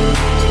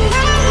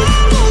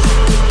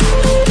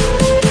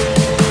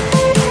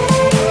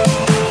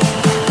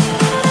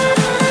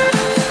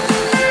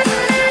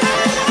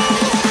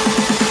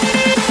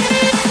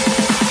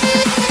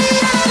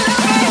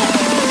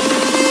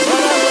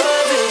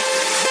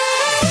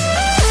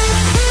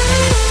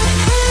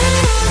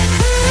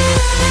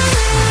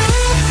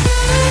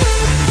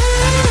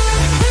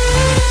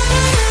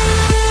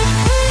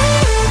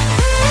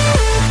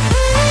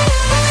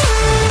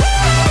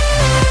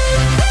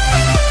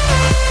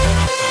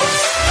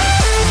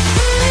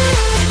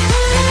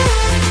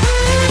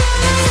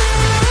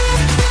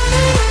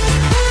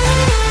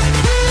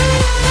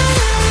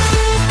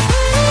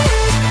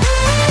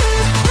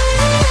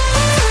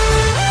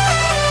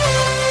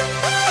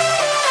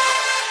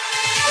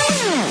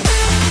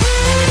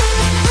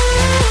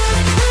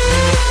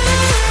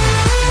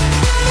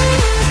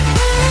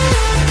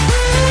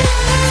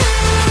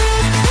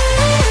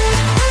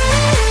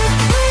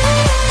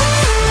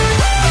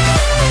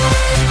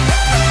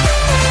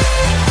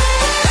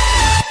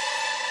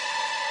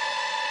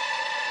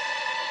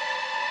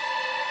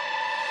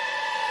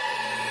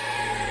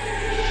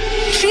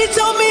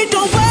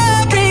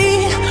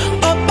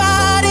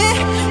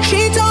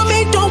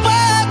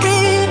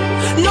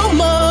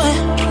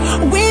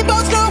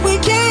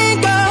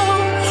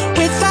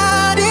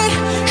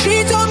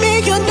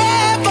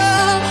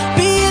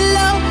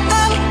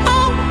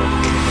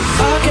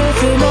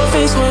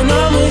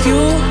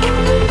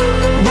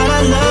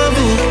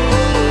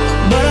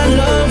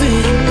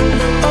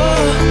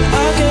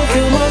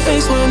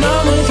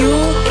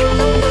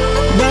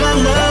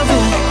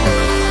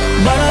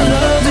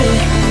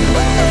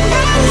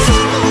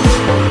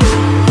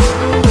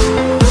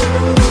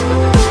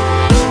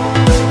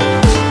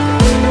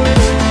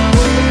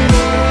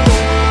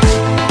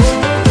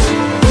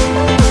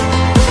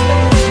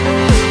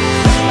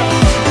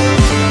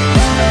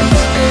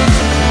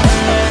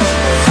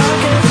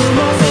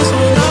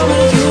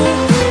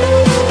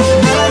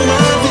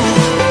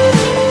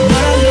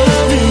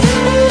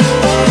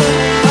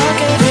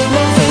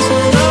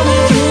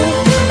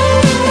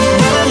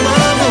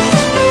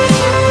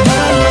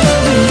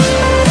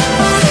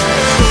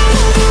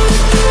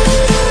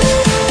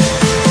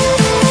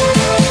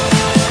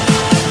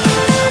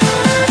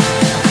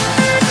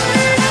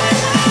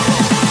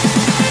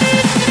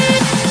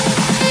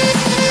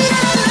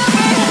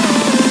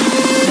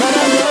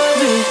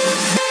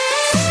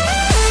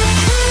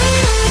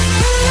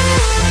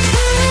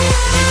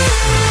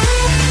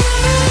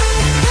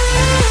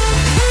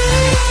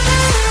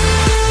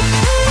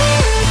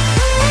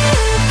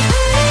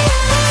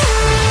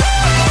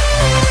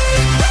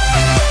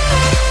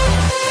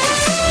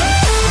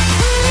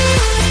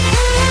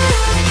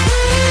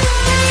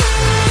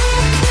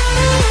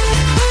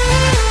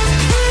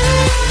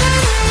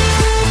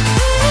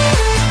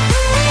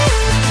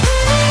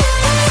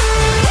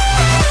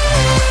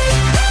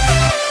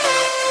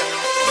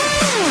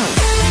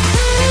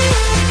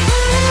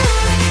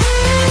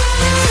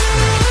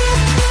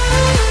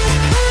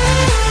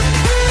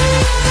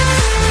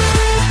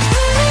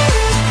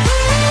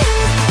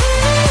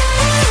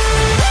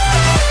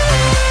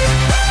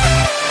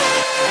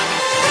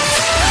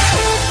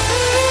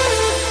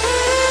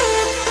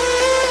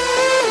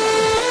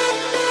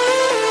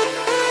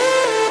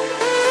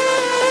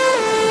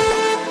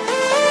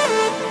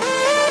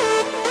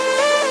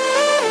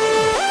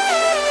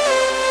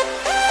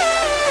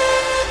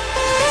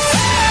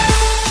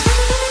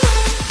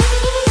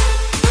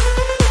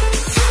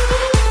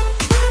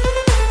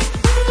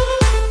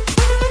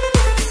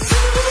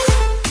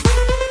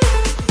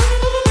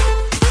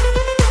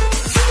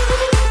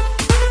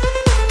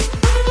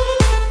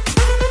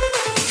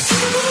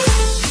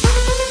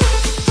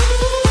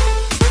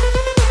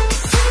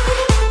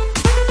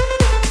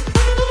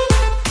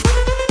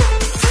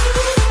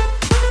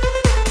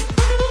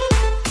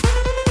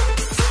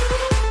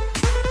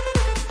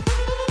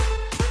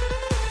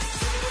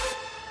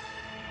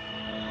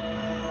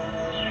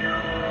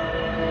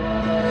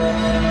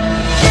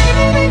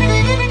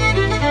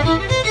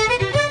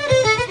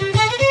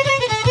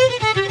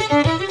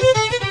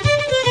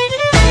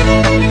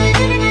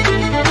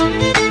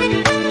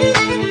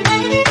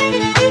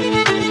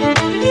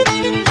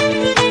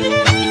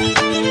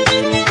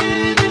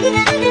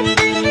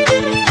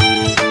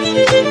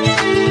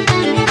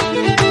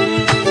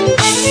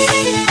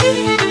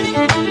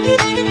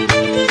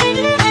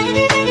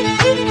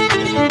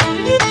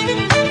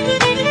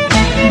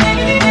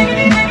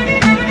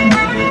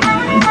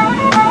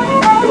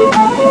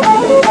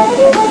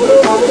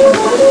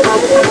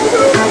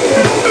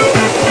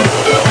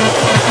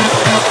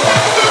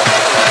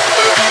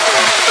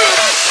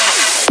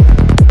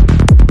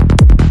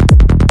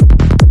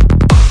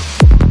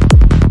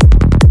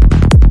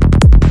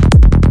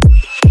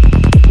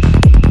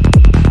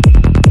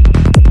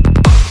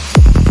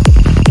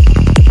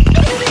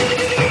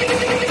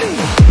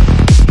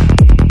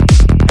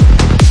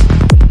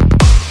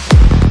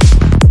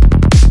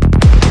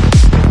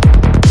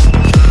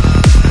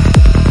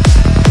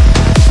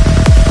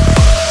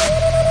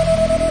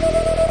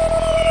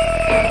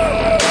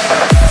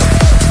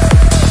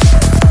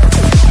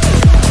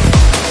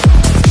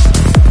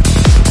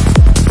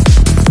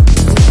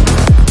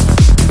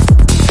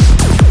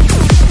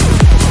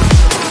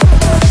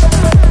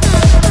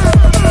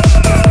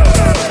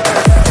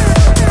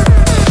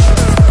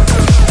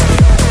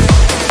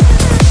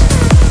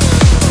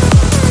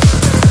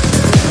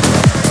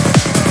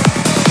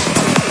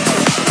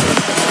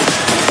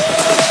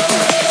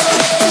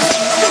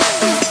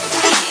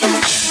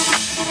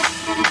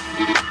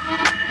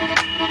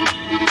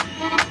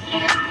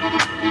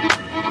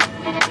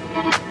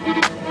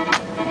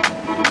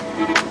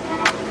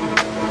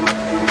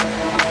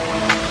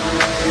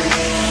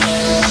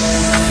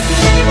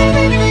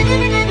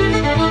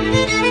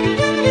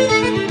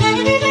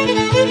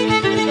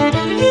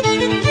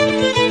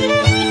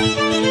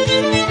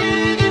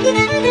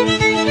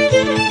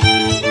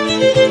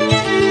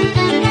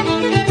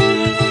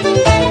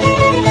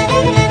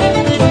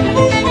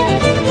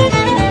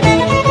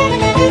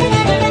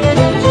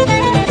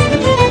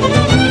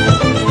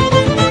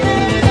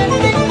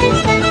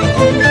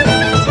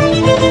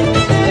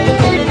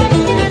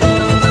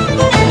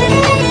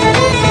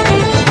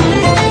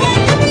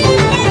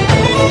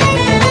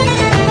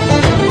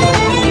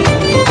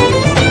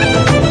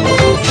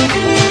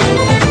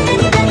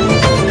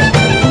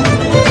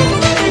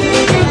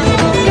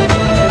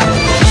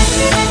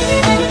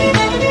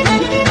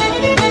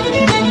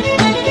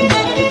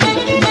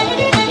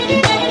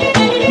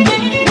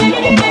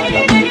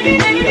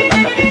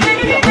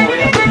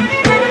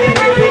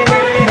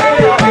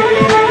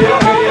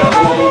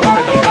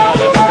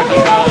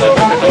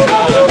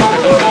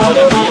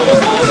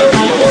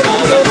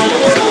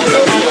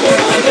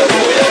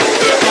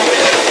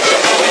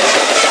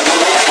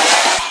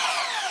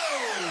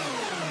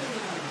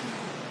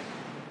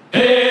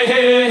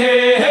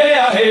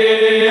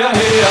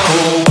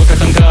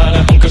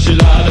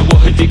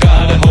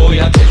 띠가래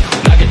호야돼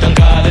나겠던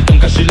가래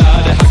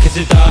똥가시라래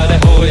하키시다래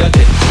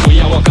호야돼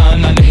우야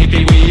와가나 내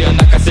힙이 위야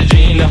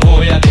나까세지나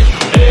호야돼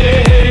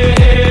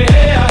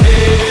에헤헤헤야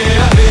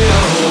헤야 헤야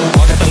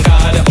와갔던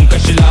가래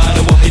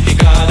똥가시라래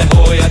와히띠가래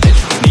호야돼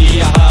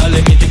니야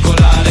할래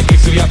미티콜라래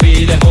기수야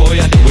비래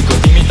호야돼 위코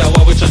디미타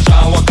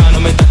와부차차 와가노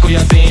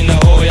메타쿠야 지나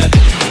호야돼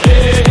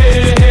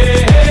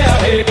에헤헤헤야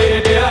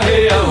헤야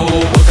헤야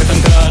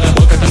와갔던 가래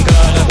와갔던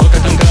가래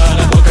와갔던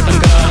가래 와갔던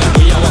가래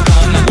우야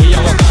와가나 우야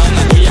와가나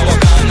우야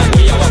와가나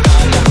우야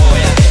와가나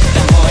호야돼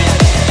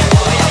호야돼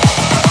호야돼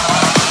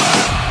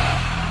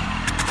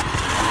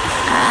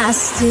I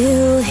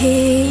still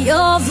hear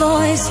your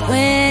voice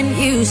when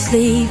you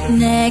sleep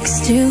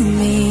next to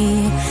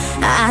me.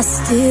 I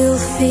still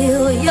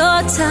feel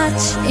your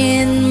touch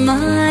in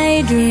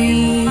my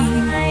dream.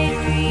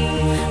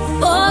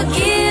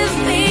 Forgive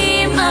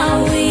me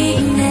my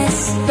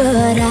weakness,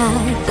 but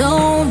I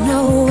don't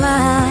know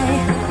why.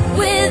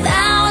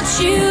 Without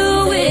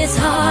you, it's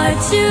hard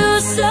to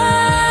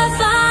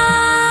survive.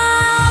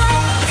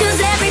 'Cause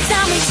every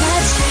time we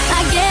touch,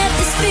 I get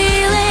this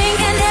feeling,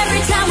 and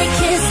every time we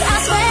kiss, I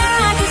swear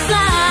I could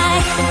fly.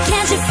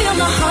 Can't you feel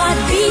my heart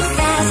beat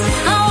fast?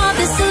 I want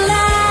this to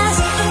last.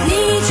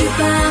 Need you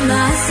by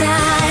my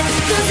side.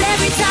 'Cause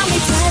every time we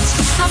touch,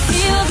 I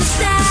feel the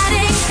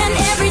static, and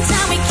every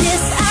time we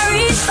kiss, I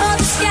reach for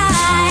the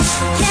sky.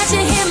 Can't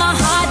you hear my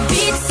heart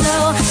beat so?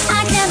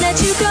 I can't let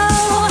you go.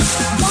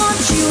 Want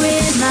you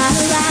in my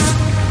life.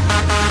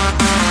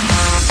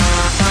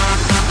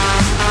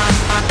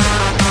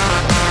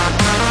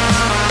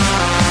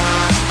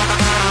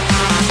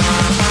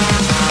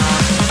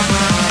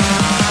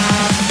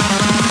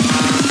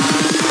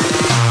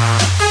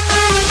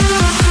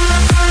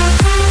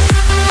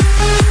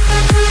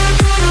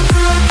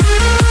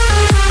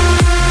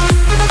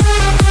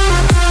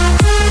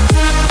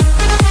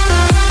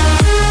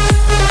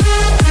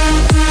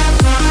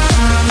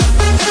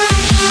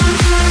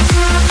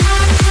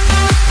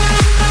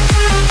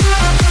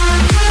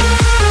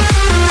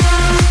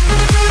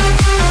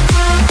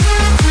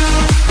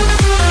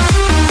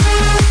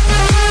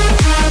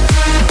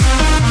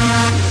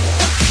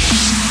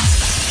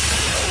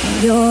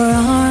 Your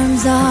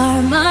arms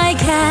are my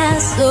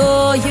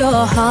castle,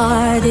 your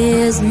heart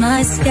is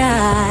my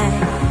sky.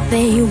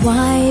 They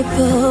wipe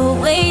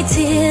away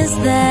tears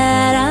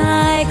that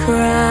I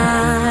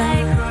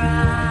cry.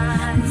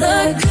 The